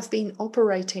 We have been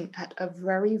operating at a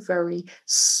very, very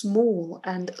small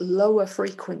and lower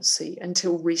frequency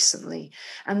until recently.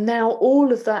 And now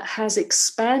all of that has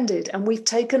expanded and we've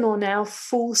taken on our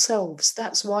full selves.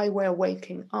 That's why we're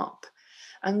waking up.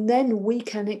 And then we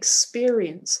can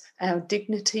experience our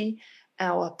dignity,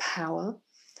 our power,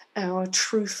 our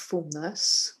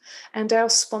truthfulness, and our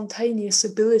spontaneous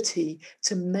ability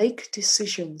to make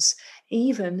decisions,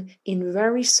 even in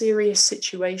very serious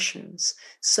situations,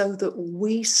 so that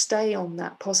we stay on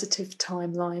that positive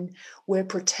timeline. We're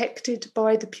protected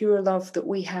by the pure love that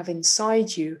we have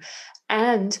inside you,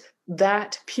 and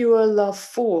that pure love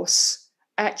force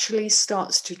actually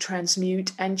starts to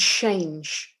transmute and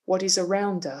change what is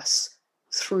around us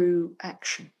through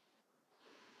action.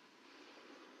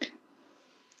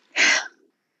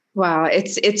 Wow,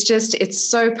 it's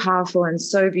so powerful and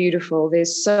so beautiful.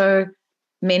 There's so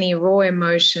many raw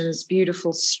emotions,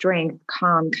 beautiful strength,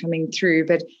 calm coming through.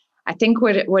 But I think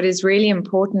what is really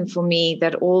important for me,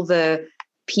 that all the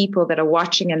people that are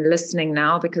watching and listening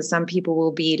now, because some people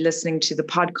will be listening to the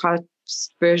podcast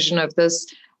version of this,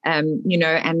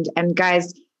 and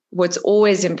guys, what's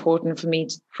always important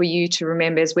for you to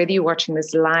remember is whether you're watching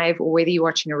this live or whether you're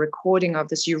watching a recording of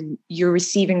this, you're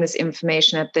receiving this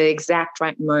information at the exact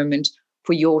right moment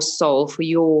for your soul, for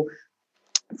your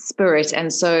spirit.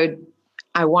 And so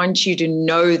I want you to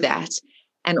know that.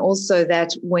 And also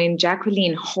that when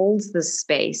Jacqueline holds this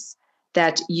space,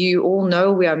 that you all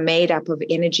know we are made up of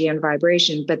energy and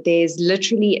vibration, but there's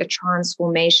literally a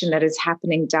transformation that is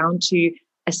happening down to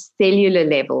a cellular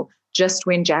level just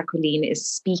when Jacqueline is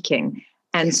speaking.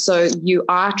 And so you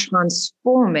are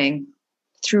transforming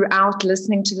throughout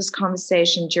listening to this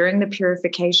conversation during the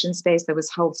purification space that was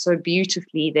held so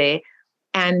beautifully there.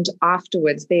 And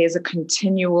afterwards, there's a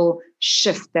continual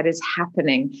shift that is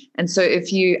happening. And so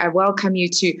I welcome you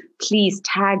to please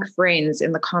tag friends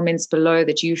in the comments below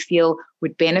that you feel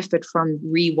would benefit from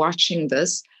rewatching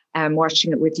this,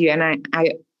 watching it with you. And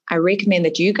I recommend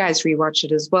that you guys rewatch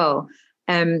it as well.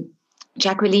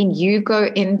 Jacqueline, you go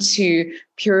into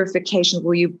purification,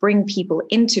 where you bring people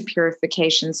into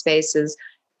purification spaces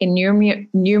in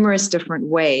numerous different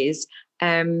ways.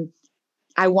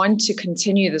 I want to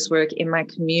continue this work in my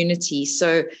community.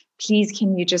 So please,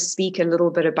 can you just speak a little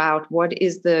bit about what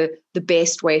is the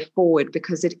best way forward?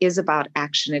 Because it is about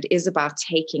action. It is about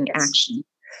taking action.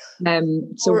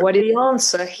 The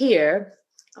answer here?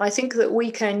 I think that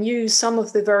we can use some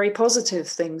of the very positive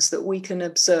things that we can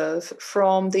observe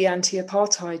from the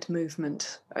anti-apartheid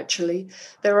movement, actually.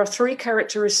 There are 3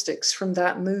 characteristics from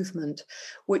that movement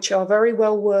which are very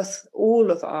well worth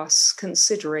all of us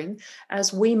considering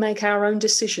as we make our own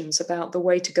decisions about the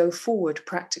way to go forward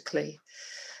practically.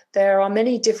 There are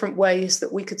many different ways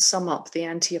that we could sum up the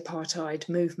anti-apartheid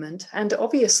movement. And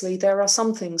obviously, there are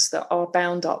some things that are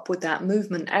bound up with that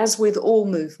movement, as with all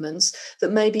movements,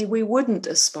 that maybe we wouldn't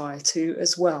aspire to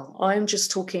as well. I'm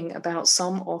just talking about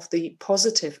some of the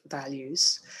positive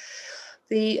values.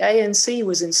 The ANC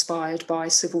was inspired by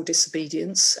civil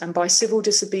disobedience. And by civil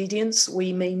disobedience,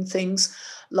 we mean things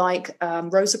like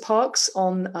Rosa Parks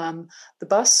on the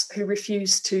bus, who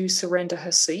refused to surrender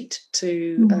her seat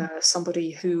to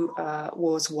somebody who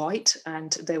was white,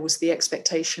 and there was the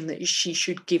expectation that she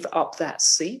should give up that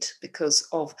seat because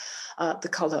of the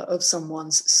colour of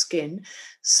someone's skin.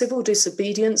 Civil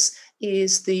disobedience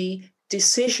is the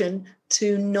decision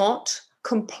to not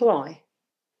comply,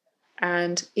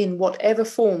 and in whatever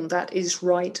form that is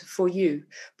right for you.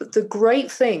 But the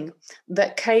great thing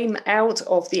that came out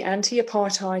of the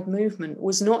anti-apartheid movement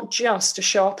was not just a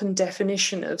sharpened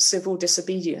definition of civil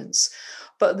disobedience,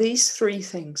 but these 3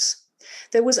 things.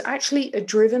 There was actually a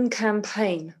driven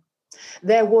campaign.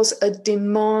 There was a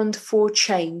demand for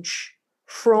change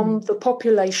from the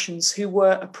populations who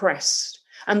were oppressed,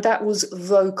 and that was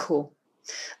vocal.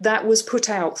 That was put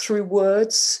out through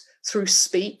words, through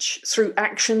speech, through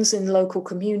actions in local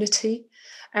community,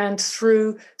 and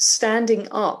through standing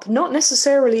up, not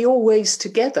necessarily always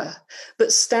together,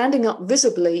 but standing up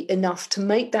visibly enough to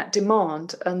make that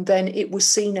demand, and then it was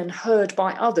seen and heard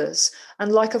by others.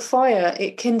 And like a fire,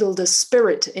 it kindled a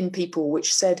spirit in people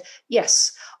which said,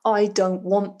 yes, I don't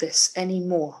want this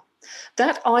anymore.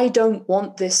 That I don't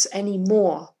want this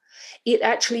anymore It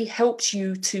actually helps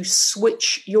you to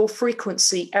switch your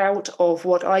frequency out of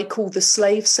what I call the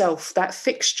slave self, that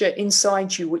fixture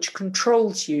inside you which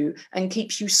controls you and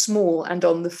keeps you small and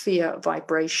on the fear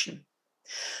vibration.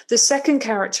 The second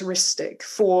characteristic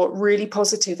for really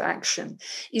positive action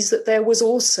is that there was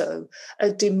also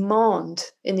a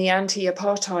demand in the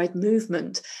anti-apartheid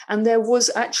movement, and there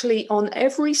was actually on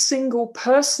every single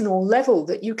personal level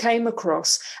that you came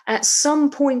across at some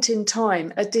point in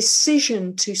time a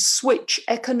decision to switch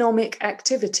economic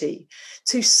activity,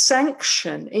 to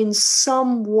sanction in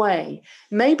some way,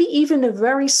 maybe even a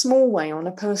very small way on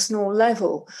a personal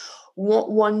level,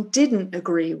 what one didn't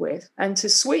agree with, and to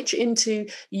switch into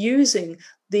using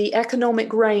the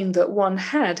economic reign that one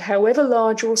had, however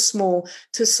large or small,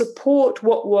 to support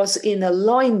what was in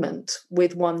alignment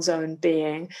with one's own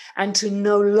being and to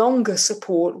no longer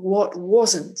support what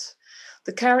wasn't.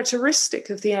 The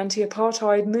characteristic of the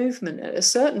anti-apartheid movement at a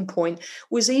certain point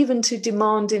was even to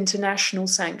demand international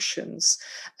sanctions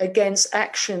against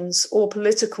actions or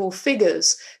political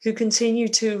figures who continue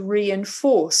to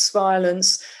reinforce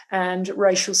violence and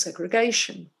racial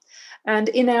segregation. And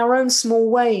in our own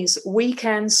small ways, we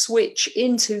can switch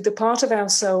into the part of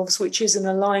ourselves which is in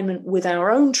alignment with our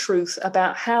own truth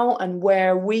about how and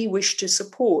where we wish to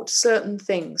support certain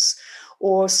things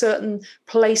or certain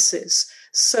places,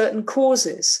 certain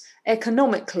causes,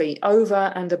 economically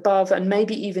over and above, and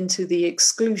maybe even to the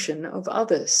exclusion of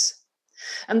others.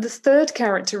 And the third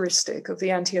characteristic of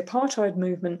the anti-apartheid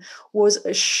movement was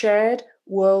a shared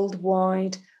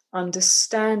worldwide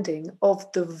understanding of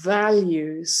the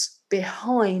values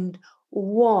behind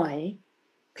why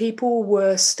people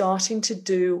were starting to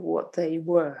do what they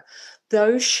were.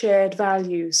 Those shared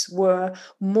values were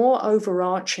more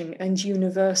overarching and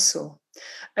universal.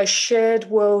 A shared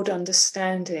world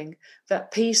understanding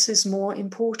that peace is more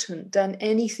important than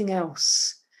anything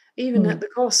else, even at the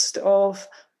cost of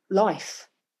life.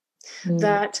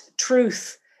 That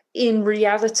truth in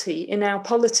reality, in our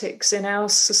politics, in our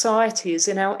societies,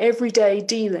 in our everyday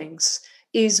dealings,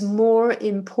 is more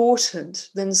important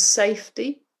than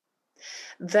safety,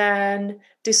 than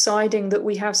deciding that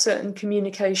we have certain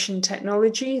communication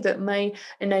technology that may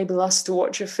enable us to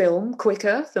watch a film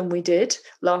quicker than we did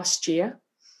last year.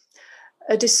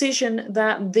 A decision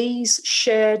that these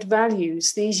shared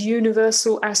values, these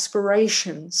universal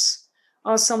aspirations,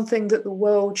 are something that the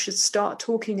world should start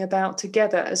talking about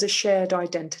together as a shared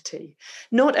identity,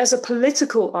 not as a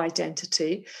political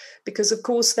identity, because of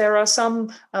course there are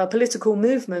some political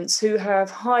movements who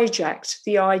have hijacked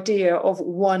the idea of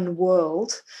one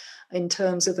world in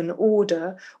terms of an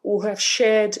order, or have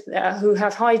who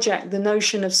have hijacked the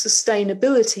notion of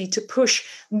sustainability to push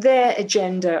their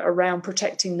agenda around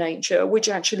protecting nature, which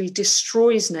actually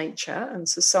destroys nature and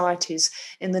societies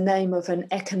in the name of an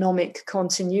economic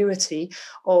continuity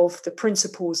of the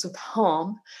principles of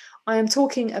harm. I am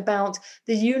talking about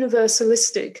the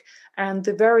universalistic and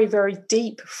the very, very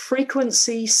deep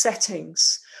frequency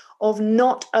settings of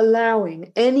not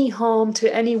allowing any harm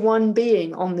to any one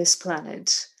being on this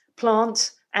planet,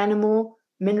 plant, animal,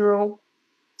 mineral,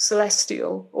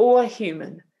 celestial, or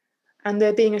human, and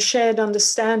there being a shared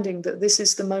understanding that this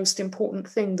is the most important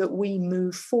thing that we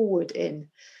move forward in.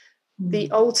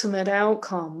 The ultimate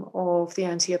outcome of the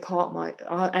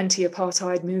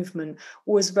anti-apartheid movement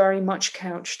was very much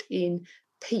couched in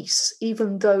peace,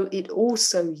 even though it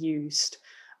also used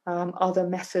other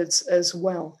methods as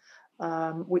well,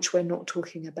 which we're not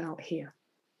talking about here.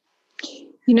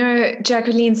 You know,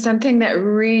 Jacqueline, something that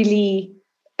really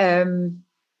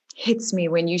hits me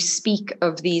when you speak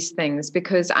of these things,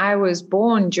 because I was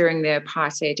born during the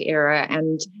apartheid era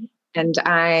and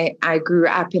I grew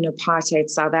up in apartheid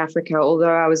South Africa,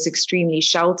 although I was extremely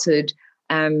sheltered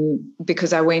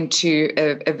because I went to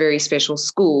a very special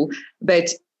school.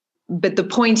 But the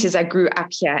point is I grew up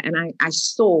here and I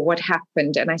saw what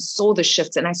happened and I saw the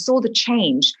shifts and I saw the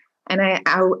change. And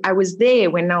I was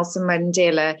there when Nelson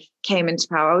Mandela came into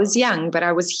power. I was young, but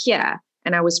I was here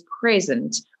and I was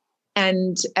present.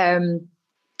 And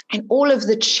all of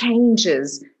the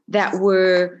changes that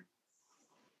were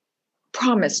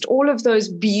promised, all of those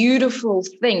beautiful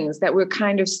things that were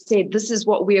kind of said, this is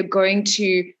what we are going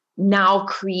to now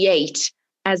create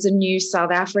as a new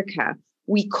South Africa.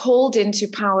 We called into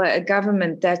power a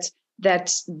government that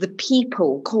the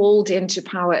people called into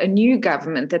power, a new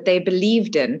government that they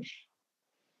believed in.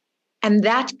 And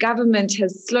that government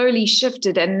has slowly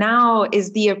shifted and now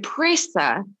is the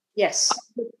oppressor. Yes. Of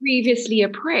the previously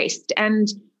oppressed. And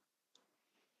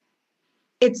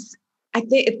I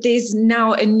think there's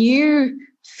now a new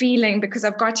feeling, because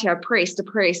I've got here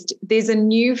oppressed. There's a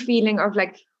new feeling of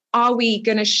like, are we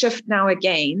going to shift now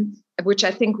again? which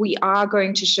I think we are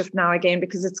going to shift now again,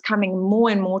 because it's coming more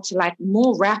and more to light,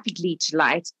 more rapidly to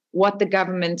light, what the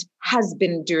government has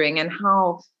been doing and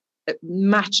how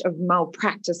much of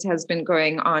malpractice has been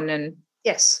going on. And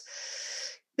yes,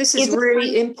 this is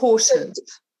really important.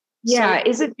 Yeah, so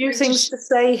is it a few things to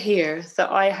say here that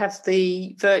I have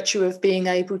the virtue of being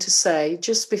able to say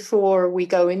just before we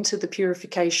go into the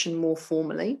purification more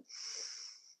formally?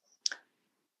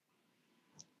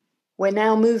 We're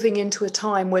now moving into a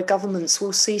time where governments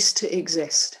will cease to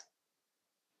exist.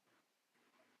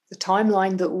 The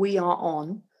timeline that we are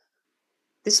on,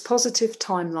 this positive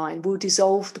timeline, will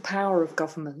dissolve the power of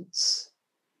governments.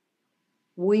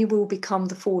 We will become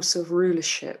the force of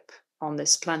rulership on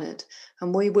this planet,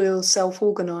 and we will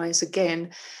self-organize again,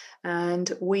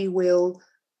 and we will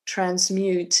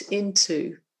transmute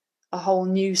into a whole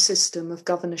new system of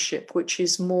governorship, which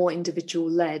is more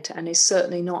individual-led and is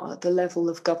certainly not at the level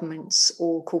of governments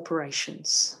or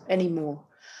corporations anymore.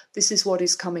 This is what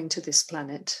is coming to this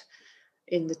planet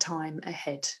in the time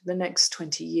ahead, the next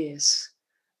 20 years.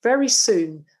 Very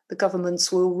soon, the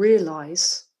governments will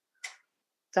realize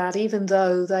that even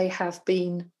though they have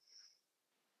been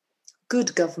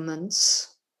good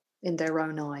governments in their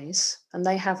own eyes, and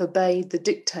they have obeyed the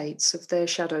dictates of their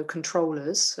shadow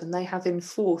controllers, and they have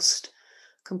enforced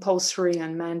compulsory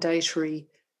and mandatory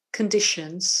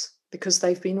conditions because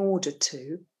they've been ordered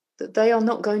to, that they are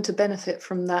not going to benefit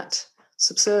from that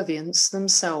subservience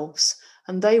themselves,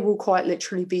 and they will quite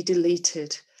literally be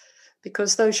deleted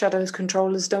because those shadow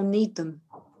controllers don't need them.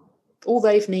 All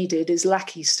they've needed is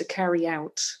lackeys to carry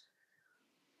out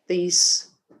these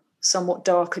somewhat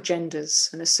dark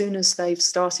agendas. And as soon as they've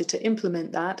started to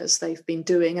implement that, as they've been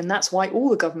doing, and that's why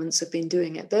all the governments have been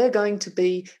doing it, they're going to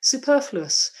be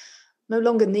superfluous, no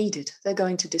longer needed. They're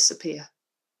going to disappear.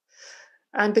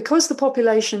 And because the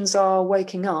populations are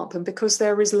waking up, and because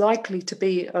there is likely to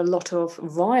be a lot of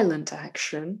violent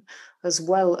action as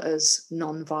well as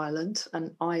non-violent,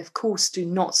 and I, of course, do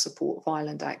not support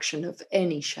violent action of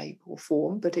any shape or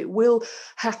form, but it will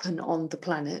happen on the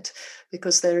planet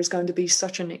because there is going to be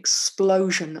such an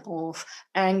explosion of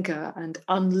anger and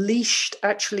unleashed,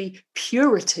 actually,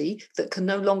 purity that can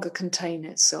no longer contain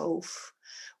itself.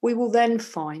 We will then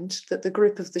find that the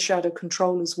grip of the shadow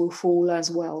controllers will fall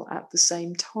as well at the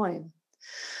same time.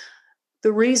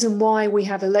 The reason why we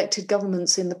have elected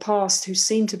governments in the past who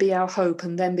seem to be our hope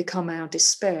and then become our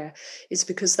despair is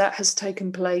because that has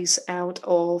taken place out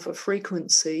of a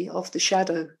frequency of the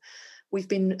shadow. We've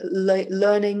been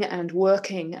learning and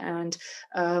working and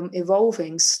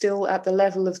evolving still at the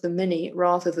level of the mini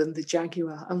rather than the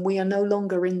jaguar, and we are no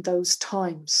longer in those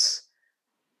times.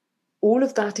 All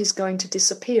of that is going to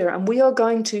disappear, and we are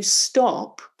going to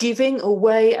stop giving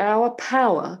away our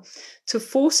power to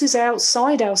forces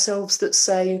outside ourselves that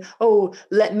say, oh,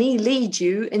 let me lead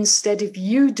you instead of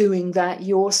you doing that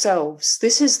yourselves.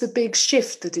 This is the big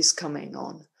shift that is coming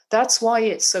on. That's why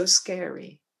it's so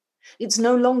scary. It's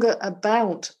no longer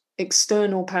about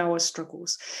external power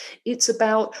struggles. It's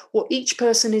about what each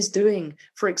person is doing,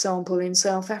 for example, in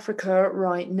South Africa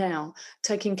right now,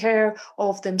 taking care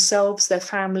of themselves, their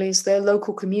families, their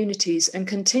local communities, and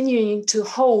continuing to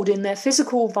hold in their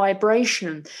physical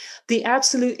vibration the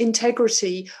absolute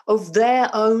integrity of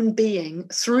their own being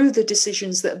through the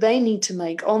decisions that they need to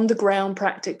make on the ground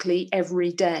practically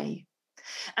every day.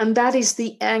 And that is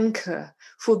the anchor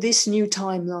for this new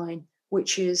timeline,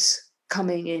 which is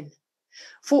coming in.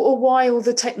 For a while,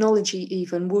 the technology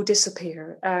even will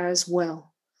disappear as well.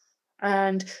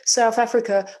 And South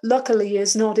Africa, luckily,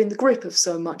 is not in the grip of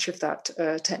so much of that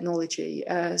technology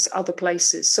as other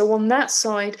places. So on that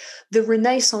side, the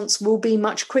renaissance will be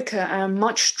much quicker and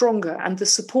much stronger, and the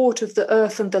support of the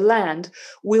earth and the land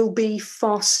will be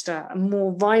faster and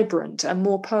more vibrant and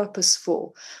more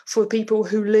purposeful for people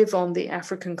who live on the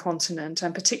African continent,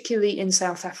 and particularly in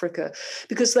South Africa,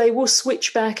 because they will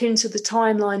switch back into the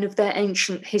timeline of their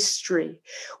ancient history,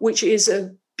 which is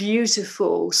a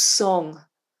beautiful song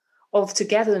of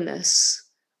togetherness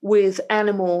with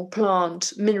animal,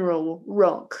 plant, mineral,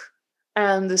 rock,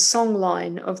 and the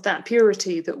songline of that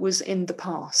purity that was in the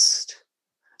past.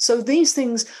 So these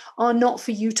things are not for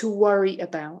you to worry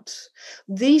about.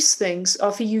 These things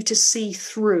are for you to see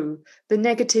through the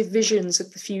negative visions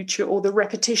of the future or the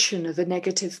repetition of a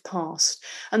negative past.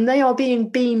 And they are being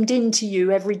beamed into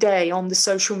you every day on the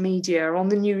social media, on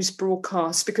the news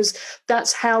broadcasts, because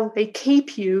that's how they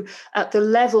keep you at the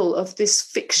level of this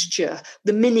fixture,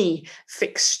 the mini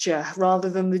fixture,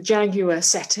 rather than the jaguar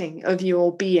setting of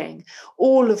your being.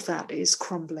 All of that is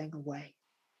crumbling away.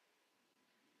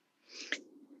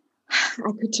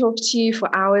 I could talk to you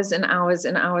for hours and hours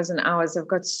and hours and hours. I've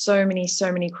got so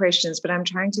many questions, but I'm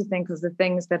trying to think of the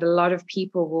things that a lot of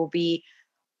people will be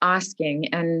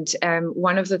asking. And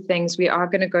one of the things, we are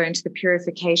going to go into the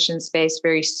purification space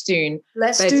very soon.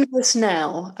 Let's do this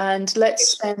now, and let's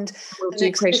spend the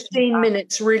next 15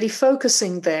 minutes really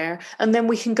focusing there, and then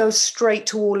we can go straight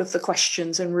to all of the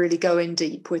questions and really go in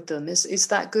deep with them. Is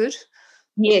that good?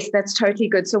 Yes, that's totally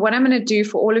good. So what I'm going to do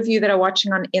for all of you that are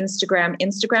watching on Instagram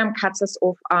cuts us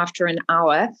off after an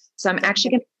hour. So I'm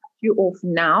actually going to cut you off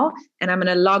now, and I'm going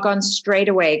to log on straight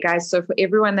away, guys. So for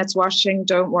everyone that's watching,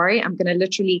 don't worry. I'm going to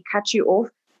literally cut you off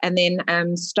and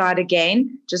then start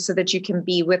again, just so that you can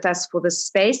be with us for this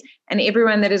space. And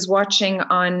everyone that is watching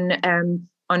on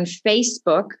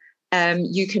Facebook,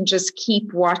 you can just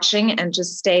keep watching and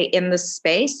just stay in the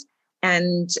space.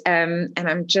 And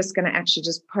I'm just going to actually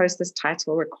just post this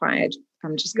title required.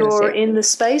 I'm just going to say, you're in the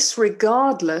space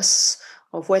regardless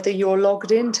of whether you're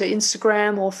logged into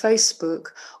Instagram or Facebook.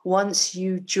 Once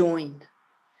you join,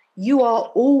 you are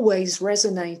always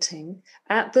resonating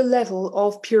at the level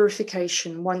of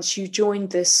purification once you join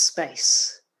this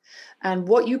space. And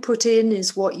what you put in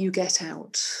is what you get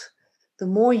out. The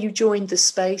more you join the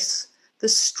space, the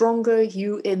stronger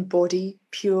you embody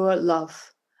pure love.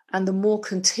 And the more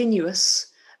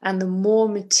continuous and the more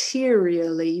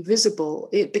materially visible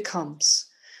it becomes.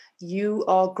 You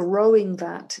are growing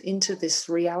that into this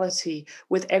reality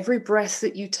with every breath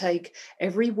that you take,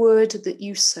 every word that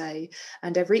you say,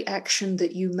 and every action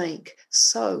that you make.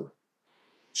 So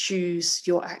choose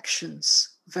your actions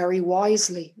very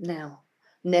wisely now.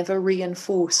 Never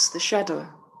reinforce the shadow.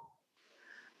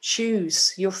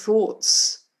 Choose your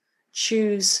thoughts.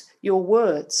 Choose your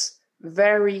words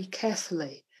very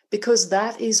carefully, because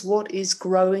that is what is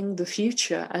growing the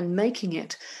future and making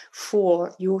it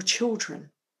for your children.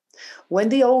 When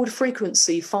the old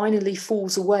frequency finally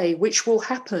falls away, which will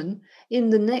happen in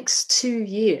the next 2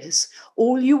 years,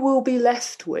 all you will be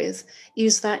left with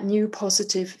is that new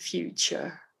positive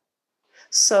future.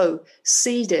 So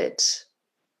seed it,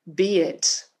 be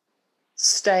it,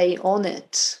 stay on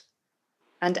it,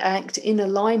 and act in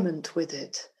alignment with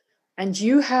it. And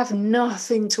you have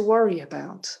nothing to worry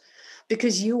about,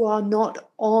 because you are not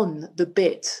on the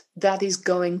bit that is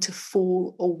going to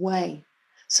fall away.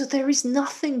 So there is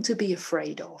nothing to be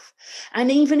afraid of.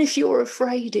 And even if you're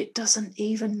afraid, it doesn't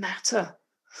even matter,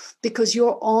 because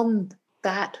you're on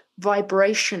that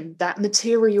vibration, that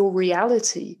material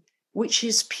reality, which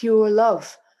is pure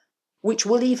love, which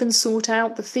will even sort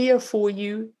out the fear for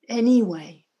you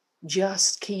anyway.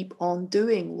 Just keep on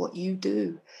doing what you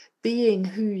do, being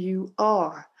who you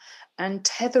are, and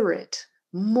tether it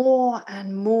more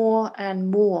and more and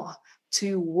more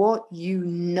to what you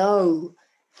know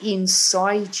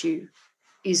inside you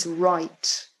is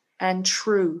right and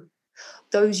true.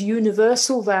 Those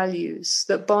universal values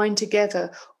that bind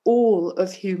together all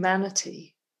of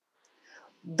humanity.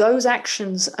 Those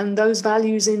actions and those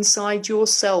values inside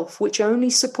yourself, which only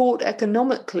support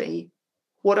economically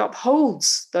what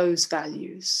upholds those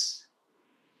values.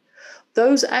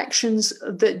 Those actions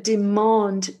that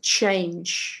demand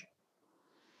change,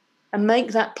 and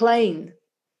make that plain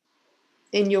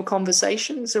in your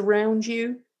conversations around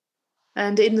you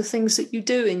and in the things that you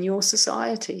do in your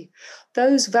society.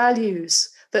 Those values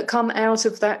that come out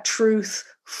of that truth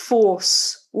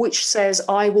force, which says,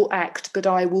 I will act, but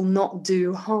I will not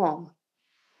do harm.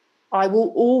 I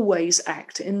will always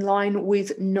act in line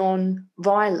with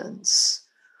non-violence.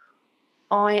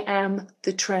 I am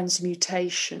the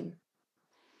transmutation.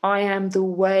 I am the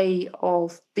way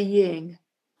of being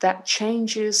that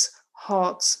changes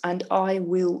hearts, and I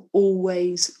will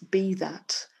always be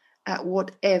that at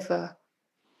whatever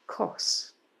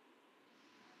cost.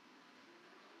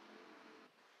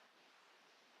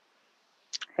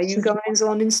 Are you guys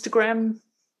on Instagram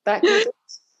back with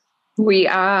us? We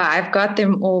are. I've got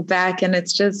them all back, and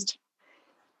it's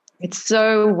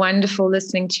so wonderful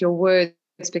listening to your words,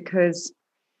 because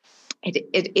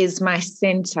it is my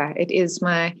center. It is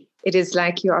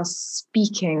like you are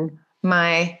speaking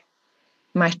my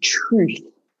truth.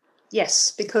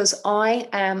 Yes, because I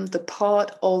am the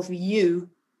part of you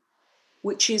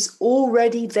which is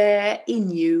already there in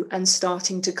you and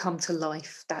starting to come to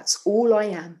life. That's all I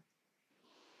am.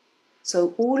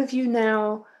 So all of you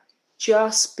now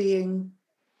just being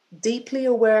deeply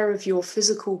aware of your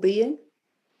physical being,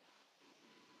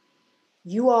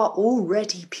 you are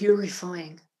already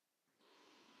purifying.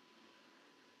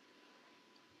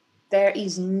 There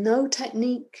is no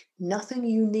technique, nothing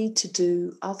you need to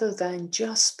do other than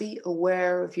just be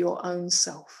aware of your own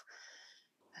self.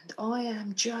 And I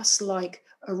am just like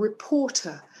a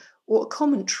reporter or a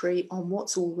commentary on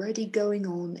what's already going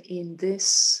on in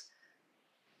this,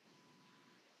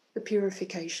 the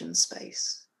purification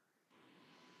space.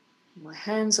 My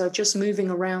hands are just moving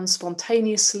around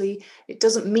spontaneously. It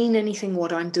doesn't mean anything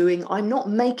what I'm doing. I'm not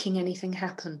making anything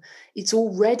happen. It's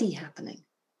already happening.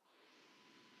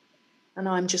 And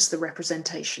I'm just the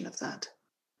representation of that.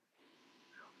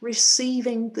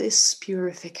 Receiving this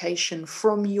purification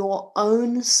from your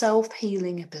own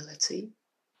self-healing ability.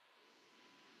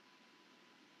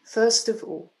 First of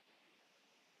all,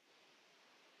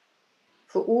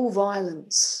 for all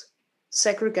violence,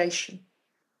 segregation,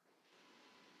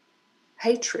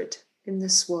 hatred in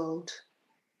this world,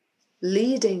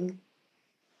 leading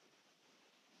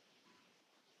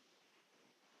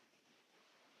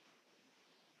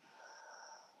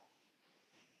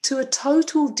to a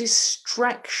total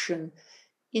distraction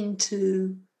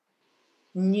into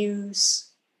news,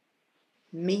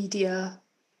 media,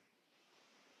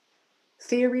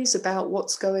 theories about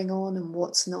what's going on and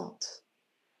what's not,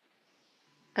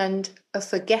 and a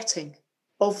forgetting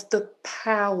of the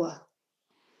power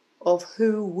of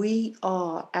who we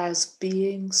are as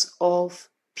beings of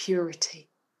purity.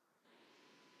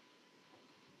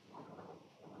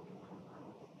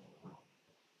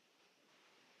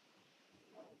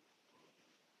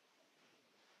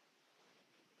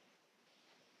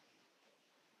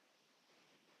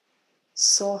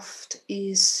 Soft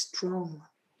is strong.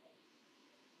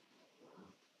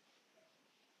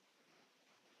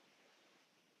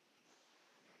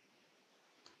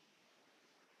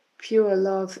 Pure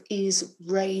love is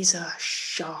razor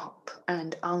sharp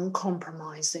and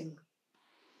uncompromising.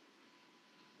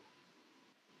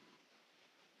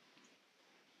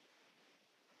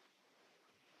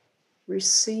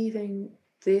 Receiving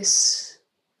this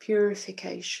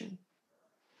purification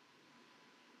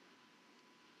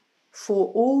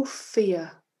for all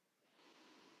fear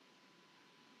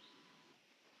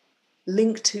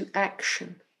linked to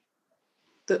action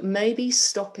that may be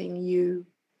stopping you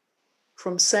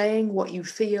from saying what you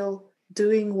feel,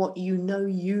 doing what you know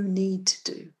you need to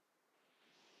do,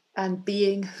 and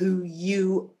being who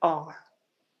you are.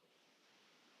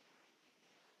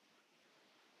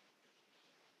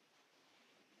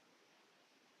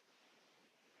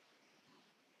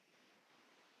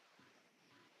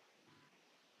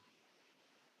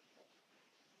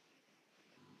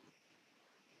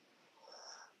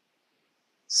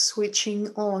 Switching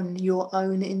on your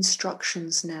own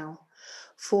instructions now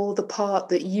for the part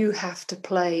that you have to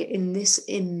play in this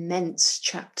immense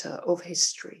chapter of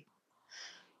history.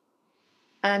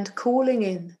 And calling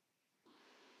in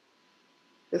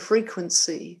the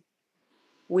frequency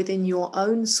within your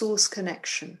own source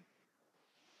connection,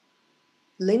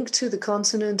 linked to the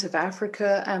continent of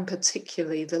Africa and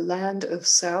particularly the land of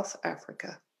South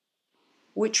Africa,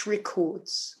 which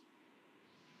records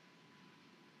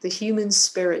the human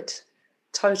spirit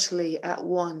totally at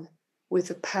one with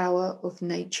the power of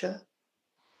nature.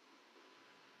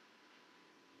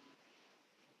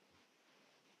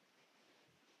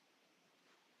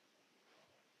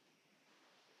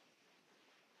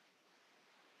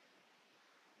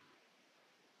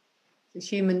 The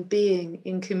human being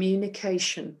in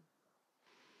communication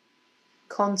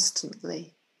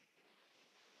constantly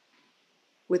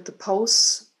with the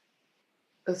pulse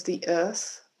of the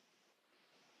earth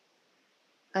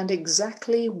and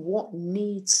exactly what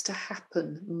needs to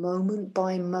happen moment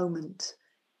by moment,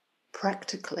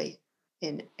 practically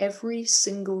in every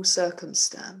single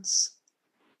circumstance,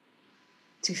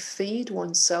 to feed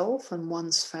oneself and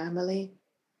one's family,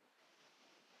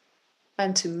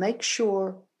 and to make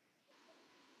sure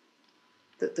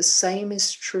that the same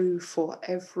is true for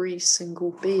every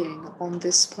single being on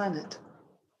this planet.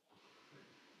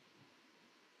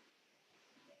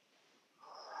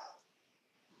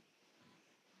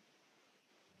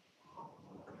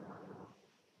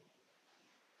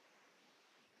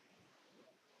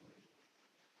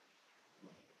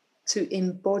 To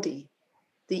embody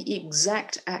the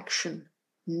exact action,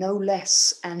 no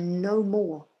less and no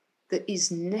more, that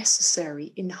is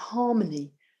necessary in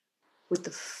harmony with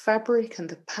the fabric and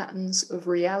the patterns of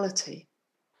reality,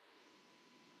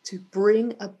 to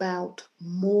bring about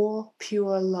more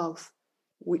pure love,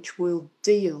 which will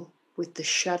deal with the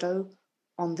shadow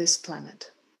on this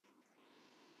planet.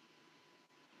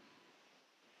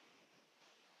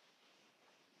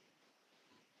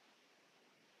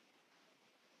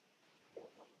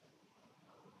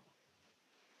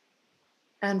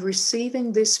 And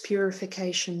receiving this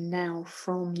purification now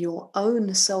from your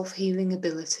own self-healing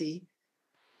ability,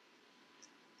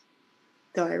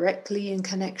 directly in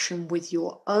connection with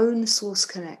your own source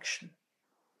connection.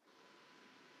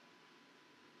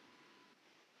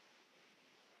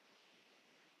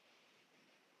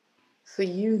 for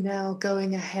you now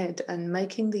going ahead and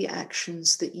making the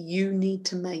actions that you need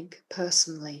to make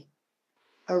personally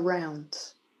around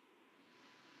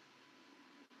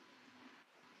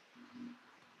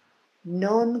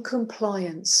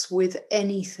non-compliance with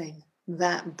anything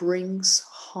that brings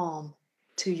harm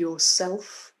to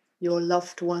yourself, your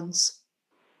loved ones,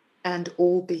 and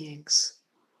all beings.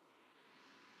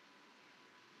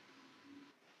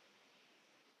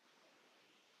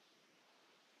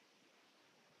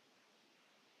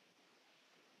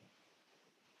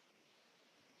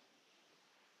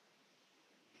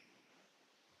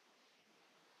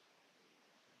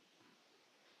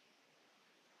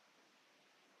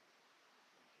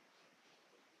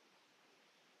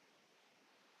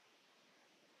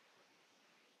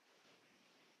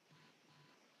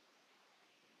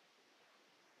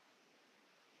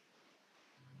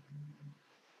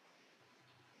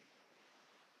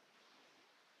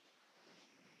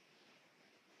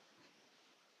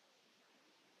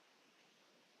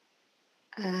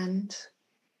 And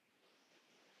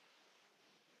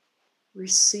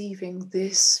receiving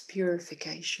this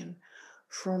purification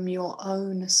from your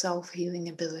own self-healing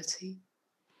ability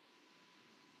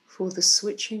for the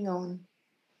switching on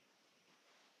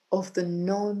of the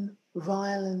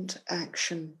non-violent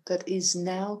action that is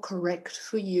now correct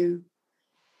for you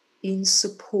in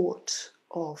support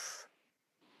of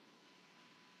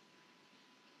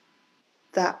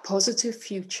that positive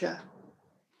future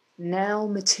now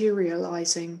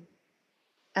materializing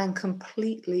and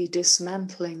completely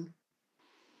dismantling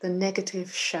the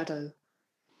negative shadow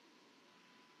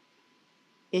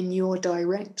in your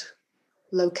direct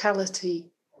locality,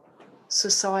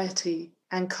 society,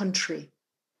 and country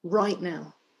right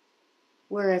now,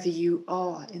 wherever you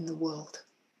are in the world.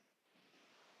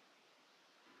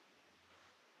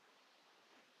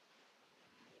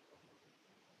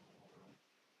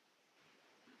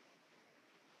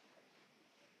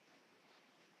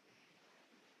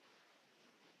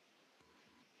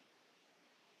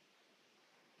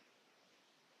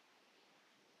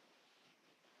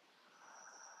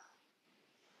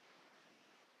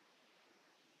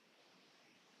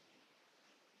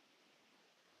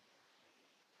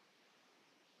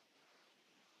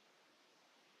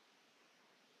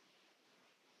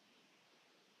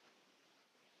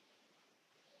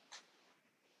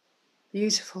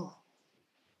 Beautiful.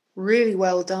 Really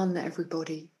well done,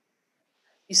 everybody.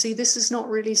 You see, this is not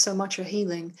really so much a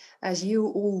healing as you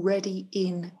already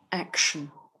in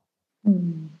action.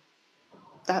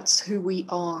 That's who we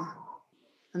are.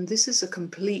 And this is a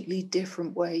completely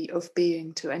different way of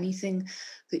being to anything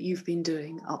that you've been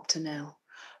doing up to now.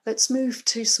 Let's move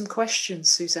to some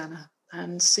questions, Susana,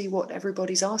 and see what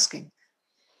everybody's asking.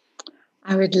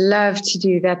 I would love to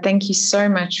do that. Thank you so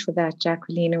much for that,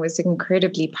 Jacqueline. It was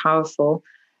incredibly powerful.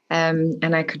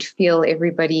 And I could feel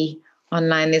everybody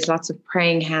online. There's lots of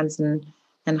praying hands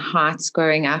and hearts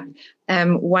going up.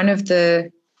 One of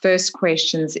the first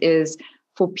questions is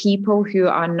for people who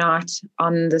are not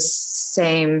on the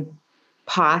same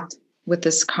path with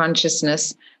this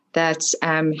consciousness, that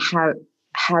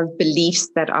have beliefs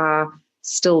that are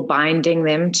still binding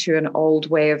them to an old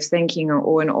way of thinking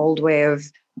or an old way of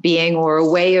being or a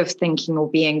way of thinking or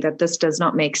being that this does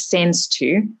not make sense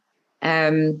to.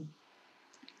 What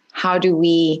do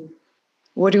we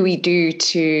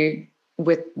do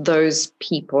with those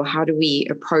people? How do we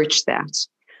approach that?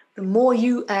 The more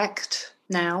you act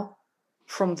now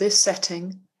from this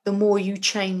setting, the more you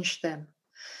change them.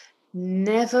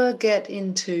 Never get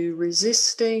into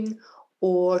resisting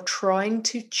or trying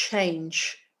to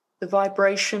change the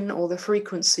vibration or the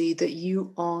frequency that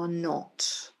you are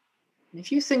not. And if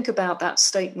you think about that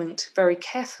statement very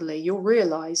carefully, you'll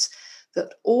realize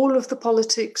that all of the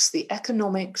politics, the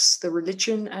economics, the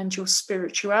religion, and your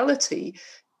spirituality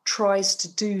tries to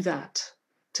do that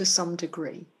to some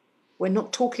degree. We're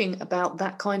not talking about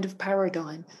that kind of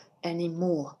paradigm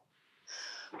anymore.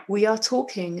 We are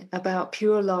talking about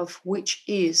pure love, which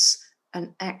is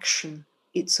an action.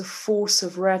 It's a force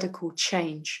of radical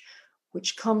change,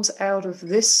 which comes out of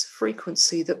this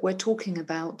frequency that we're talking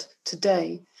about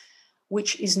today,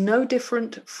 which is no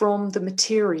different from the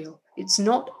material. It's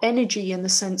not energy in the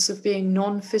sense of being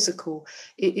non-physical.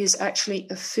 It is actually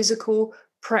a physical,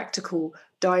 practical,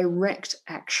 direct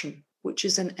action, which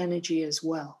is an energy as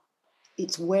well.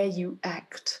 It's where you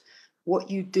act,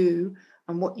 what you do,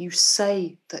 and what you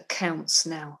say that counts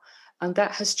now. And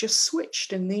that has just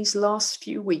switched in these last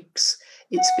few weeks.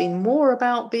 It's been more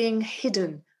about being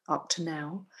hidden up to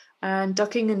now, and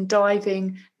ducking and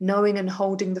diving, knowing and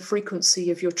holding the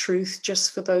frequency of your truth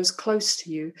just for those close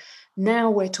to you. Now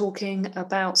we're talking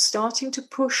about starting to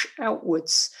push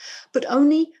outwards, but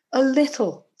only a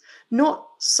little. not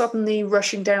suddenly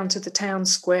rushing down to the town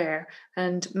square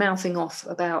and mouthing off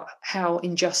about how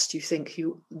unjust you think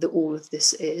that all of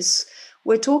this is.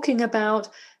 We're talking about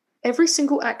every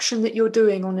single action that you're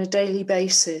doing on a daily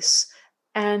basis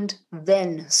and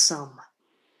then some.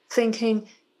 Thinking,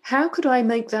 how could I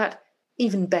make that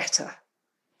even better?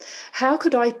 How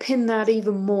could I pin that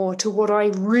even more to what I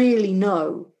really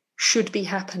know should be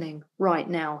happening right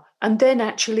now? And then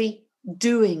actually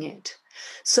doing it.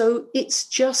 So it's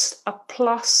just a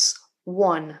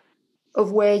 +1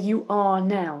 of where you are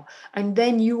now. And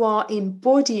then you are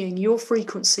embodying your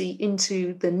frequency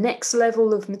into the next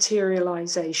level of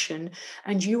materialization.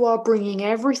 And you are bringing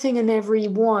everything and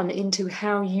everyone into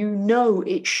how you know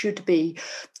it should be,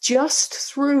 just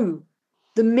through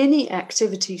the mini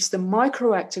activities, the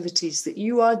micro activities that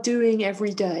you are doing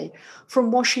every day. From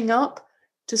washing up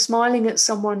to smiling at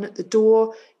someone at the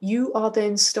door, you are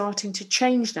then starting to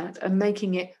change that and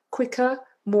making it quicker,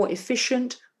 more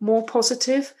efficient, more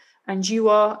positive. And you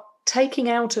are taking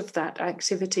out of that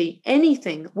activity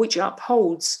anything which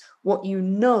upholds what you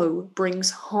know brings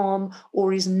harm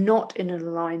or is not in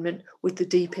alignment with the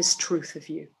deepest truth of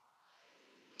you.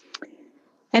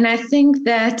 And I think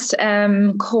that,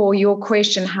 Core, your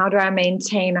question, how do I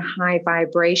maintain a high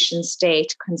vibration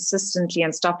state consistently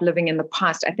and stop living in the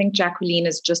past? I think Jacqueline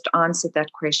has just answered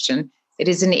that question. It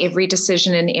is in every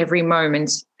decision, in every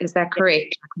moment. Is that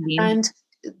correct, Jacqueline? And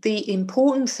the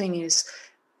important thing is,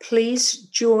 please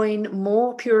join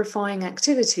more purifying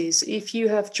activities if you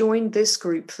have joined this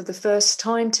group for the first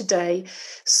time today,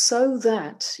 so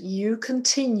that you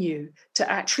continue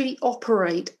to actually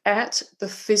operate at the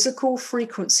physical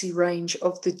frequency range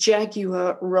of the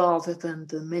Jaguar rather than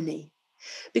the Mini.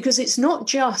 Because it's not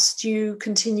just you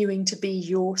continuing to be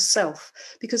yourself,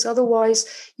 because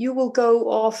otherwise you will go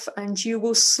off and you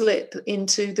will slip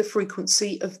into the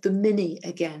frequency of the Mini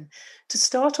again. To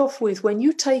start off with, when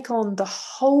you take on the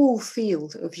whole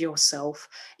field of yourself,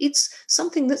 it's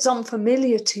something that's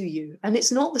unfamiliar to you, and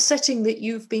it's not the setting that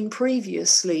you've been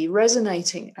previously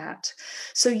resonating at.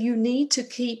 So you need to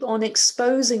keep on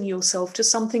exposing yourself to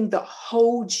something that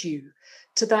holds you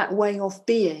to that way of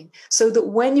being, so that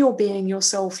when you're being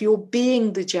yourself, you're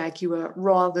being the Jaguar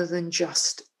rather than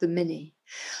just the Mini.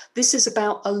 This is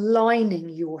about aligning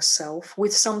yourself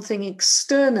with something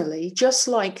externally, just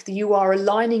like you are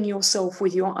aligning yourself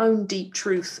with your own deep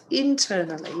truth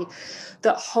internally,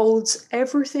 that holds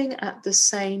everything at the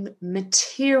same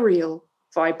material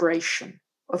vibration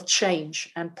of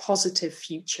change and positive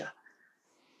future.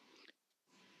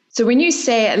 So when you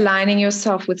say aligning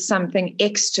yourself with something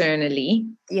externally,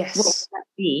 yes, what would that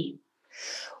be?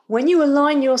 When you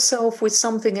align yourself with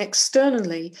something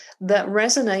externally that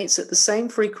resonates at the same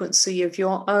frequency of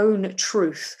your own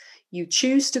truth, you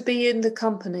choose to be in the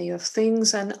company of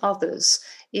things and others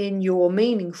in your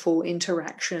meaningful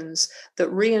interactions that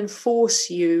reinforce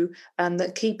you and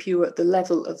that keep you at the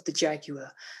level of the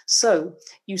Jaguar. So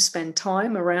you spend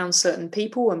time around certain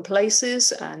people and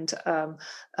places and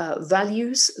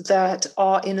values that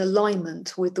are in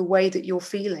alignment with the way that you're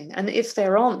feeling. And if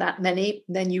there aren't that many,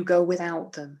 then you go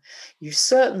without them. You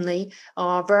certainly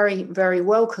are very, very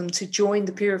welcome to join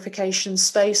the purification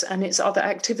space and its other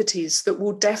activities that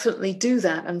will definitely do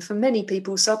that. And for many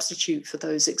people, substitute for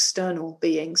those external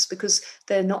beings, because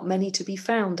there are not many to be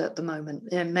found at the moment,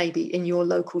 and maybe in your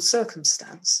local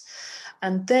circumstance.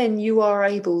 And then you are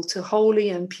able to wholly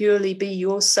and purely be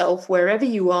yourself wherever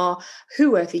you are,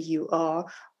 whoever you are,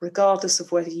 regardless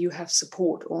of whether you have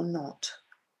support or not.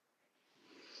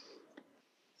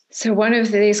 So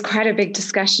there's quite a big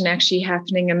discussion actually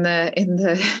happening in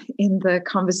the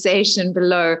conversation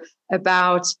below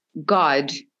about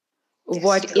God.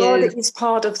 Yes, God is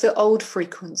part of the old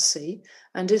frequency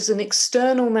and is an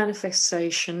external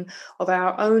manifestation of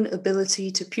our own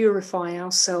ability to purify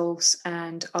ourselves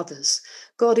and others.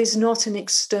 God is not an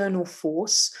external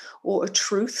force or a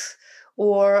truth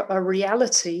or a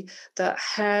reality that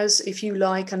has, if you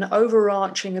like, an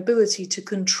overarching ability to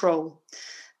control.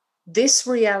 This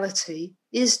reality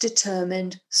is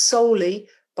determined solely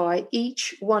by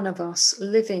each one of us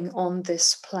living on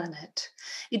this planet.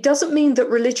 It doesn't mean that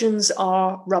religions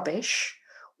are rubbish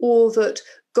or that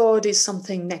God is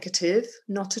something negative,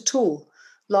 not at all.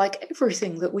 Like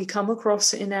everything that we come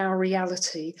across in our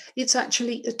reality, it's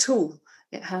actually a tool.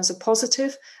 It has a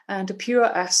positive and a pure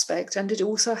aspect, and it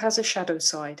also has a shadow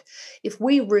side. If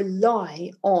we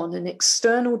rely on an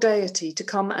external deity to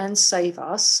come and save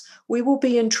us, we will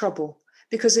be in trouble,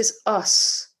 because it's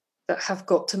us that have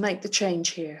got to make the change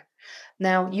here.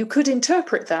 Now, you could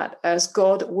interpret that as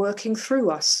God working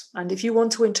through us. And if you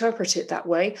want to interpret it that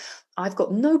way, I've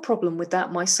got no problem with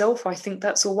that myself. I think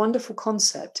that's a wonderful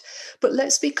concept. But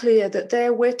let's be clear that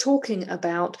there we're talking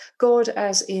about God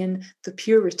as in the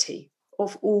purity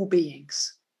of all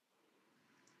beings.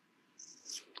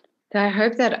 I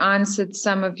hope that answered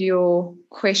some of your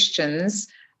questions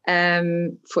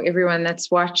for everyone that's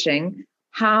watching.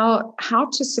 How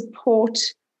to support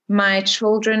my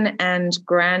children and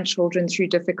grandchildren through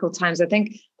difficult times. I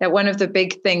think that one of the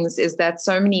big things is that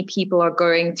so many people are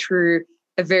going through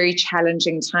a very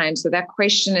challenging time. So that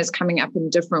question is coming up in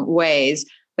different ways.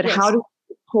 But Yes. how do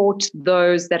we support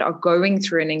those that are going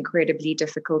through an incredibly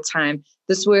difficult time?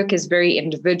 This work is very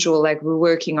individual, like we're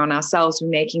working on ourselves, we're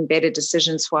making better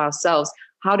decisions for ourselves.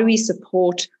 How do we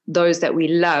support those that we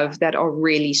love that are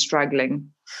really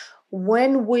struggling?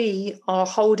 When we are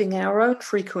holding our own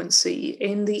frequency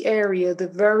in the area, the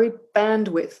very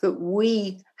bandwidth that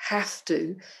we have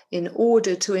to in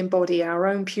order to embody our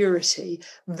own purity,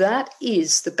 that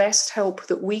is the best help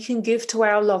that we can give to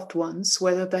our loved ones,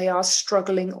 whether they are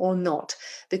struggling or not,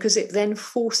 because it then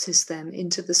forces them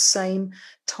into the same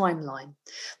timeline.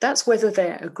 That's whether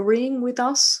they're agreeing with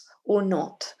us or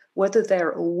not, whether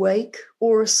they're awake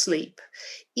or asleep.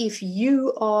 If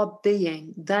you are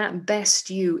being that best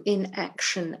you in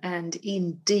action and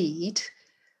in deed,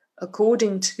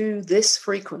 according to this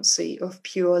frequency of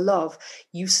pure love,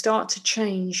 you start to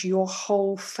change your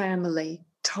whole family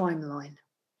timeline.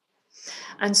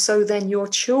 And so then your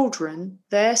children,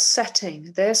 their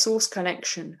setting, their source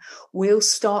connection will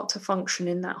start to function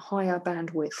in that higher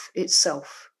bandwidth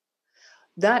itself.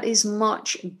 That is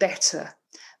much better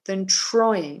than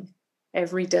trying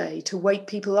every day to wake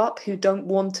people up who don't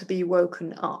want to be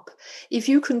woken up. If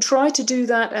you can try to do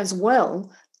that as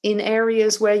well in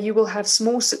areas where you will have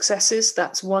small successes,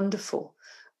 that's wonderful.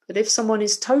 But if someone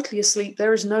is totally asleep,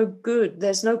 there's no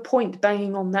point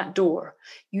banging on that door.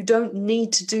 You don't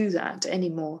need to do that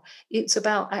anymore. It's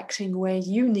about acting where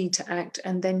you need to act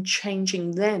and then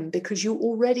changing them, because you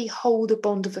already hold a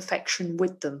bond of affection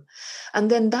with them. And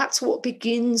then that's what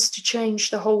begins to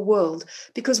change the whole world,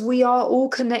 because we are all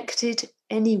connected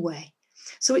anyway.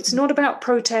 So it's not about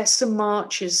protests and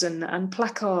marches and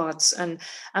placards and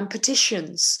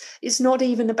petitions. It's not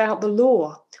even about the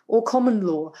law or common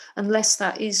law, unless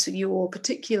that is your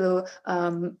particular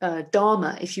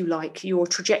dharma, if you like, your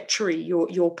trajectory,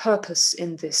 your purpose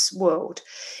in this world.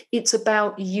 It's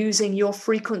about using your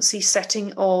frequency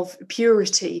setting of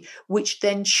purity, which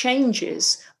then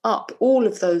changes up all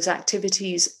of those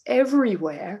activities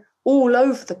everywhere, all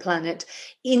over the planet,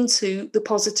 into the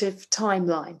positive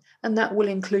timeline. And that will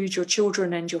include your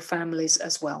children and your families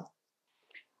as well.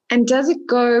 And does it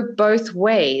go both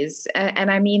ways? And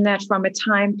I mean that from a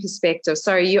time perspective.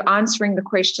 Sorry, you're answering the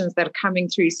questions that are coming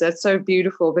through. So it's so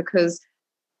beautiful, because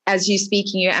as you're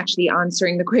speaking, you're actually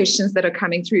answering the questions that are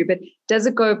coming through. But does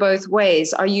it go both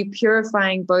ways? Are you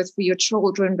purifying both for your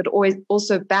children, but always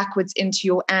also backwards into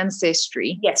your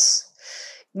ancestry? Yes.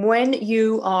 When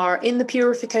you are in the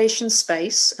purification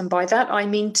space, and by that I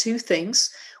mean two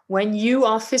things. When you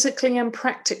are physically and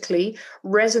practically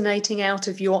resonating out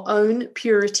of your own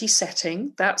purity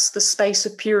setting, that's the space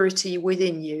of purity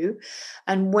within you.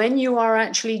 And when you are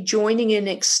actually joining in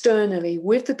externally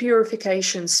with the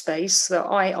purification space that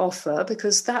I offer,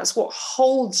 because that's what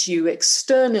holds you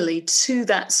externally to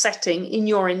that setting in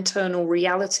your internal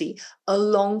reality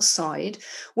alongside,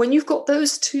 when you've got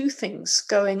those two things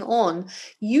going on,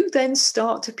 you then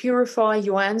start to purify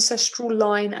your ancestral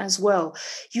line as well.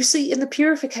 You see, in the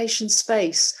purification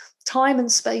space, time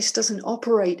and space doesn't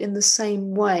operate in the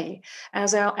same way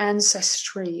as our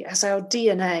ancestry, as our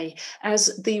DNA,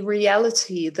 as the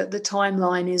reality that the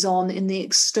timeline is on in the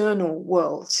external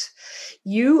world.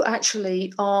 You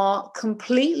actually are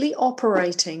completely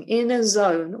operating in a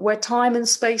zone where time and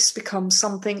space become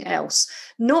something else,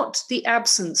 not the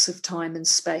absence of time and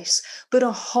space, but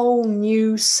a whole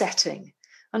new setting.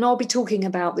 And I'll be talking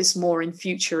about this more in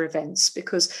future events,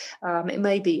 because it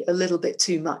may be a little bit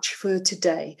too much for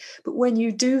today. But when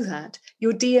you do that,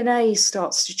 your DNA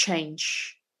starts to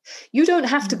change. You don't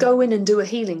have to go in and do a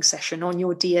healing session on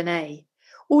your DNA.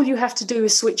 All you have to do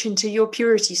is switch into your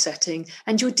purity setting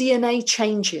and your DNA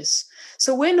changes.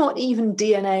 So we're not even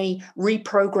DNA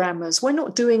reprogrammers. We're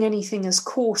not doing anything as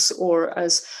coarse or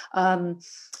as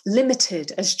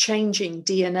limited as changing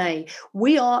DNA.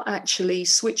 We are actually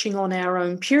switching on our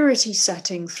own purity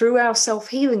setting through our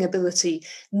self-healing ability.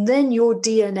 Then your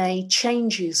DNA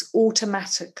changes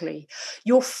automatically.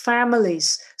 Your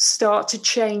families start to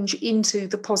change into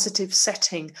the positive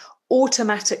setting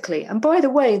automatically. And by the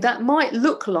way, that might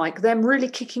look like them really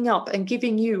kicking up and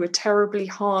giving you a terribly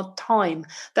hard time.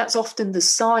 That's often the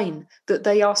sign that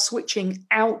they are switching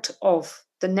out of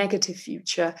the negative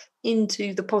future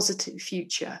into the positive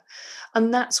future.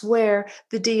 And that's where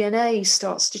the DNA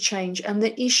starts to change, and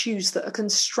the issues that are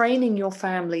constraining your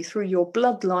family through your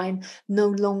bloodline no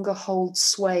longer hold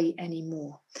sway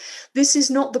anymore. This is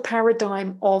not the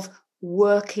paradigm of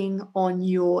working on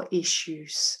your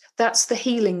issues. That's the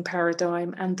healing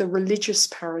paradigm and the religious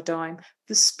paradigm,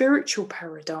 the spiritual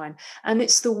paradigm, and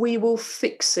it's the we will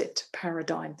fix it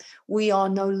paradigm. We are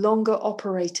no longer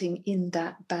operating in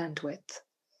that bandwidth.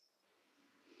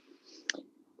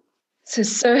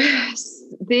 So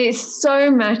there's so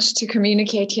much to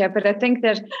communicate here, but I think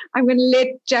that I'm going to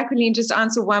let Jacqueline just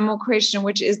answer one more question,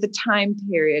 which is the time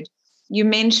period. You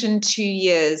mentioned 2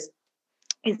 years.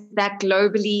 Is that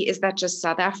globally? Is that just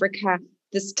South Africa?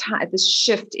 This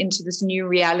shift into this new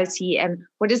reality, and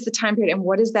what is the time period, and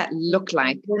what does that look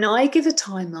like? When I give a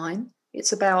timeline,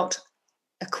 it's about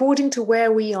according to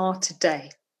where we are today.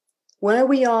 Where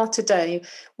we are today,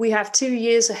 we have 2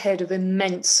 years ahead of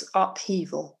immense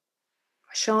upheaval.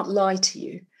 I shan't lie to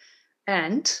you.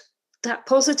 And that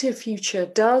positive future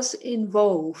does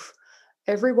involve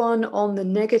everyone on the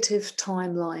negative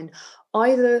timeline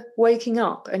either waking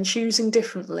up and choosing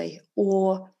differently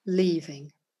or leaving.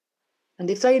 And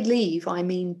if they leave, I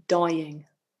mean dying.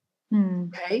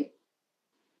 Okay?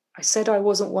 I said I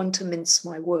wasn't one to mince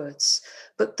my words,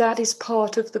 but that is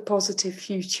part of the positive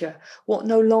future. What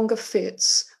no longer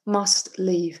fits must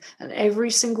leave. And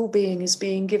every single being is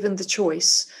being given the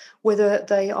choice whether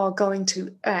they are going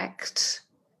to act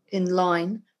in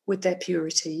line with their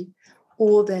purity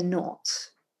or they're not.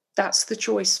 That's the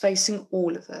choice facing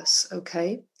all of us,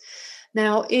 okay?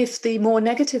 Now, if the more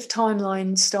negative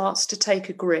timeline starts to take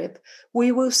a grip,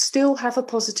 we will still have a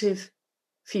positive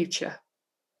future.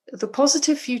 The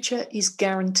positive future is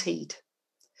guaranteed,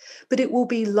 but it will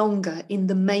be longer in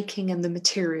the making and the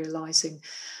materializing.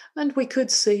 And we could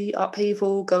see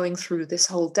upheaval going through this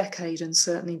whole decade and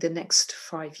certainly the next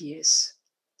 5 years.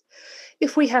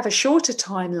 If we have a shorter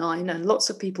timeline and lots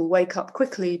of people wake up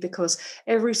quickly because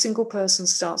every single person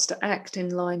starts to act in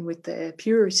line with their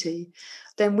purity,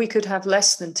 then we could have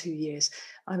less than 2 years.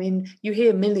 I mean, you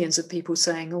hear millions of people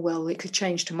saying, oh, well, it could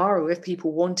change tomorrow if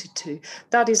people wanted to.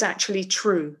 That is actually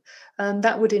true. And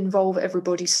that would involve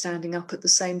everybody standing up at the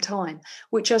same time,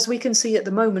 which, as we can see at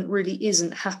the moment, really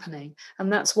isn't happening.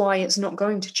 And that's why it's not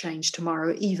going to change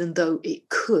tomorrow, even though it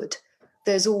could.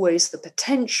 There's always the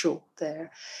potential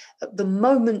there. At the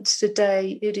moment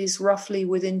today, it is roughly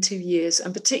within 2 years,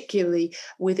 and particularly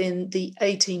within the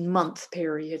 18-month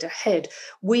period ahead,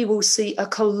 we will see a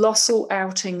colossal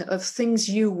outing of things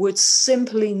you would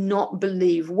simply not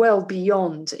believe, well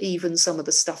beyond even some of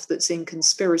the stuff that's in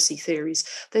conspiracy theories.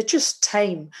 They're just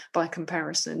tame by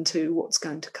comparison to what's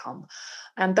going to come.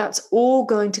 And that's all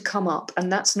going to come up,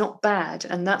 and that's not bad,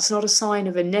 and that's not a sign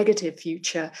of a negative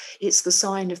future. It's the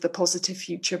sign of the positive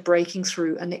future breaking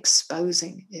through and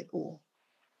exposing it all.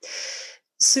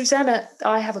 Susana,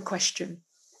 I have a question.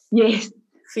 Yes.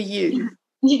 For you.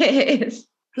 Yes.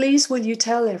 Please, will you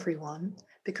tell everyone,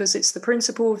 because it's the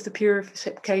principle of the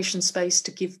purification space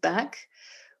to give back,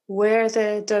 where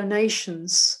their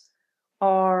donations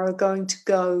are going to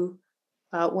go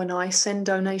when I send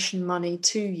donation money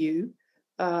to you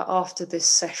after this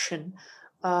session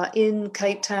in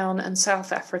Cape Town and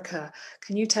South Africa.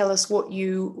 Can you tell us what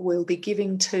you will be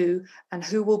giving to and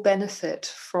who will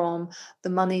benefit from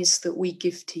the monies that we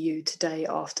give to you today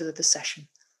after the session?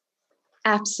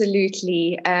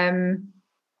 Absolutely.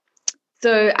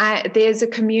 There's a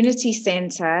community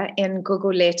centre in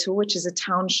Gugulethu, which is a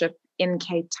township in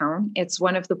Cape Town. It's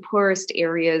one of the poorest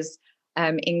areas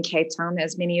in Cape Town.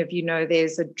 As many of you know,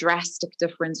 there's a drastic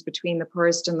difference between the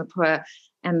poorest and the poor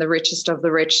and the richest of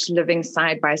the rich living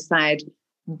side by side.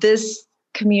 This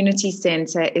community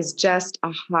centre is just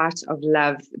a heart of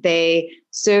love. They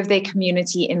serve their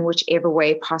community in whichever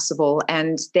way possible,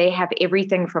 and they have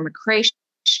everything from a creche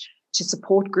to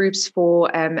support groups for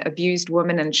abused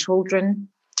women and children,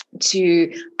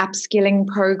 to upskilling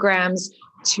programs,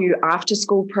 to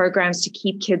after-school programs to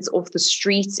keep kids off the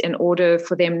streets in order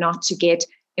for them not to get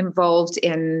involved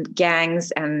in gangs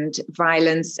and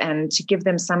violence, and to give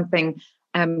them something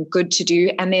good to do.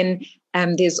 And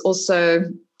then there's also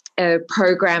a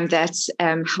program that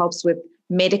helps with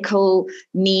medical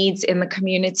needs in the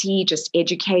community, just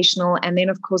educational. And then,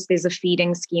 of course, there's a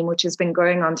feeding scheme, which has been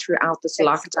going on throughout this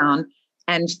lockdown,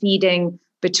 and feeding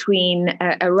between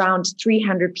around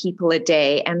 300 people a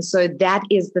day. And so that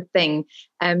is the thing.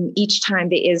 Each time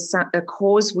there is a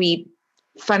cause, we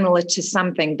funnel it to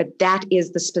something, but that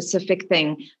is the specific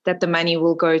thing that the money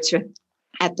will go to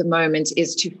at the moment,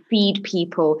 is to feed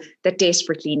people that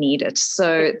desperately need it.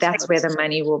 So that's where the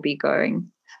money will be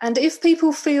going. And if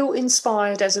people feel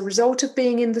inspired as a result of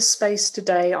being in the space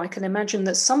today, I can imagine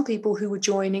that some people who were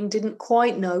joining didn't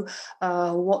quite know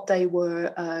what they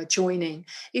were joining.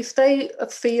 If they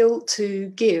feel to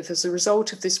give as a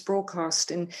result of this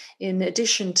broadcast, in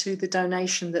addition to the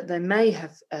donation that they may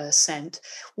have sent,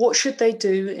 what should they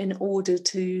do in order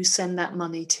to send that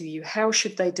money to you? How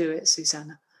should they do it,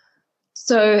 Susana?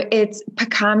 So it's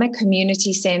Pakama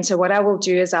Community Center. What I will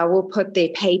do is I will put their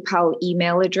PayPal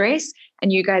email address,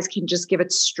 and you guys can just give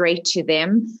it straight to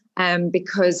them,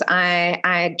 because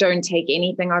I don't take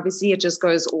anything. Obviously, it just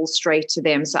goes all straight to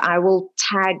them. So I will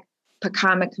tag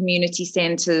Pakama Community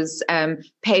Center's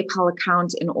PayPal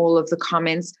account in all of the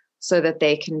comments so that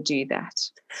they can do that.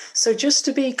 So just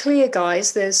to be clear,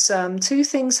 guys, there's two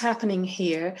things happening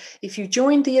here. If you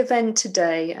joined the event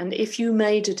today and if you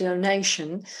made a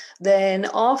donation, then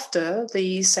after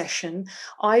the session,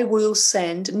 I will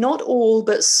send not all,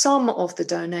 but some of the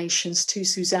donations to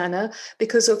Susana,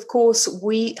 because of course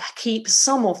we keep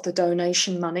some of the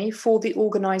donation money for the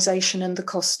organization and the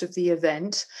cost of the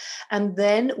event. And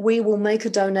then we will make a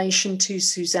donation to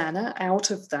Susana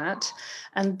out of that.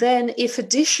 And then if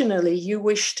additionally you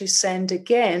wish to send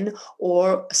again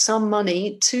or some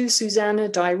money to Susana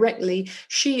directly,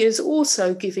 she is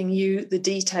also giving you the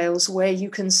details where you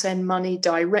can send money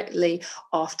directly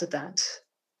after that.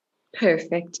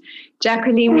 Perfect.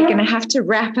 Jacqueline, we're going to have to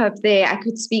wrap up there. I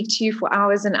could speak to you for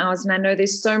hours and hours, and I know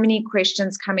there's so many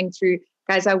questions coming through.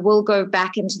 Guys, I will go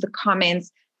back into the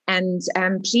comments, and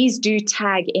please do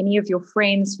tag any of your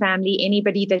friends, family,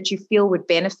 anybody that you feel would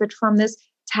benefit from this.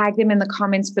 Tag them in the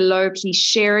comments below. Please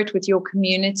share it with your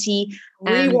community.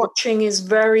 Rewatching is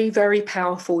very, very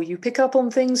powerful. You pick up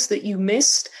on things that you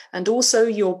missed, and also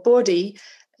your body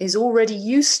is already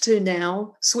used to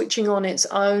now switching on its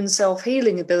own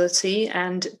self-healing ability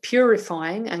and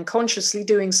purifying and consciously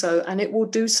doing so. And it will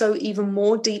do so even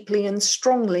more deeply and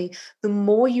strongly the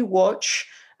more you watch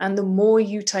and the more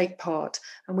you take part.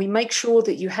 And we make sure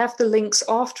that you have the links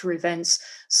after events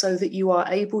so that you are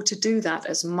able to do that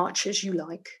as much as you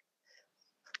like.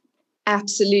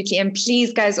 Absolutely. And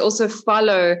please, guys, also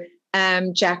follow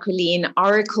Jacqueline,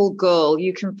 Oracle Girl.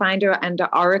 You can find her under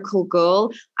Oracle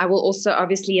Girl. I will also,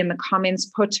 obviously, in the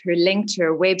comments, put her link to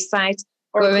her website.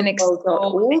 Go and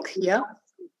explore. Yeah.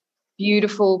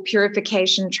 Beautiful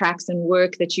purification tracks and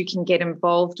work that you can get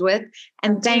involved with.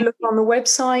 And do look on the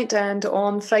website and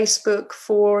on Facebook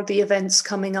for the events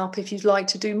coming up if you'd like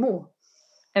to do more.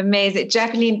 Amazing.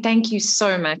 Jacqueline, thank you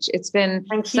so much. It's been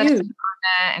such an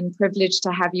honor and privilege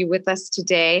to have you with us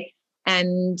today.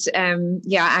 And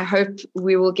I hope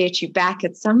we will get you back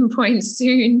at some point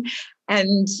soon.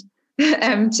 And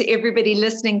to everybody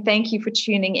listening, thank you for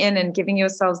tuning in and giving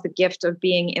yourselves the gift of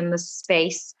being in this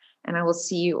space. And I will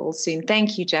see you all soon.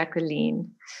 Thank you,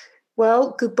 Jacqueline.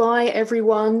 Well, goodbye,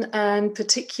 everyone, and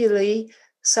particularly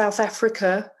South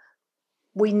Africa.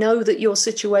 We know that your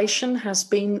situation has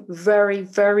been very,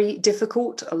 very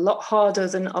difficult, a lot harder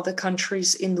than other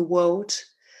countries in the world.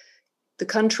 The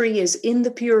country is in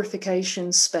the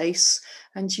purification space,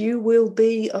 and you will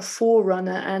be a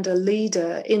forerunner and a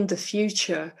leader in the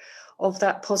future of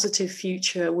that positive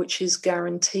future, which is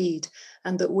guaranteed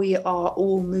and that we are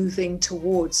all moving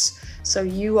towards. So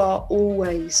you are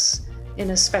always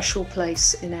in a special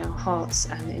place in our hearts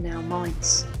and in our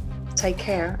minds. Take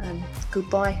care and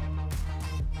goodbye.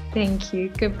 Thank you.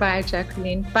 Goodbye,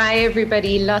 Jacqueline. Bye,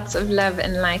 everybody. Lots of love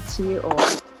and light to you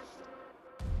all.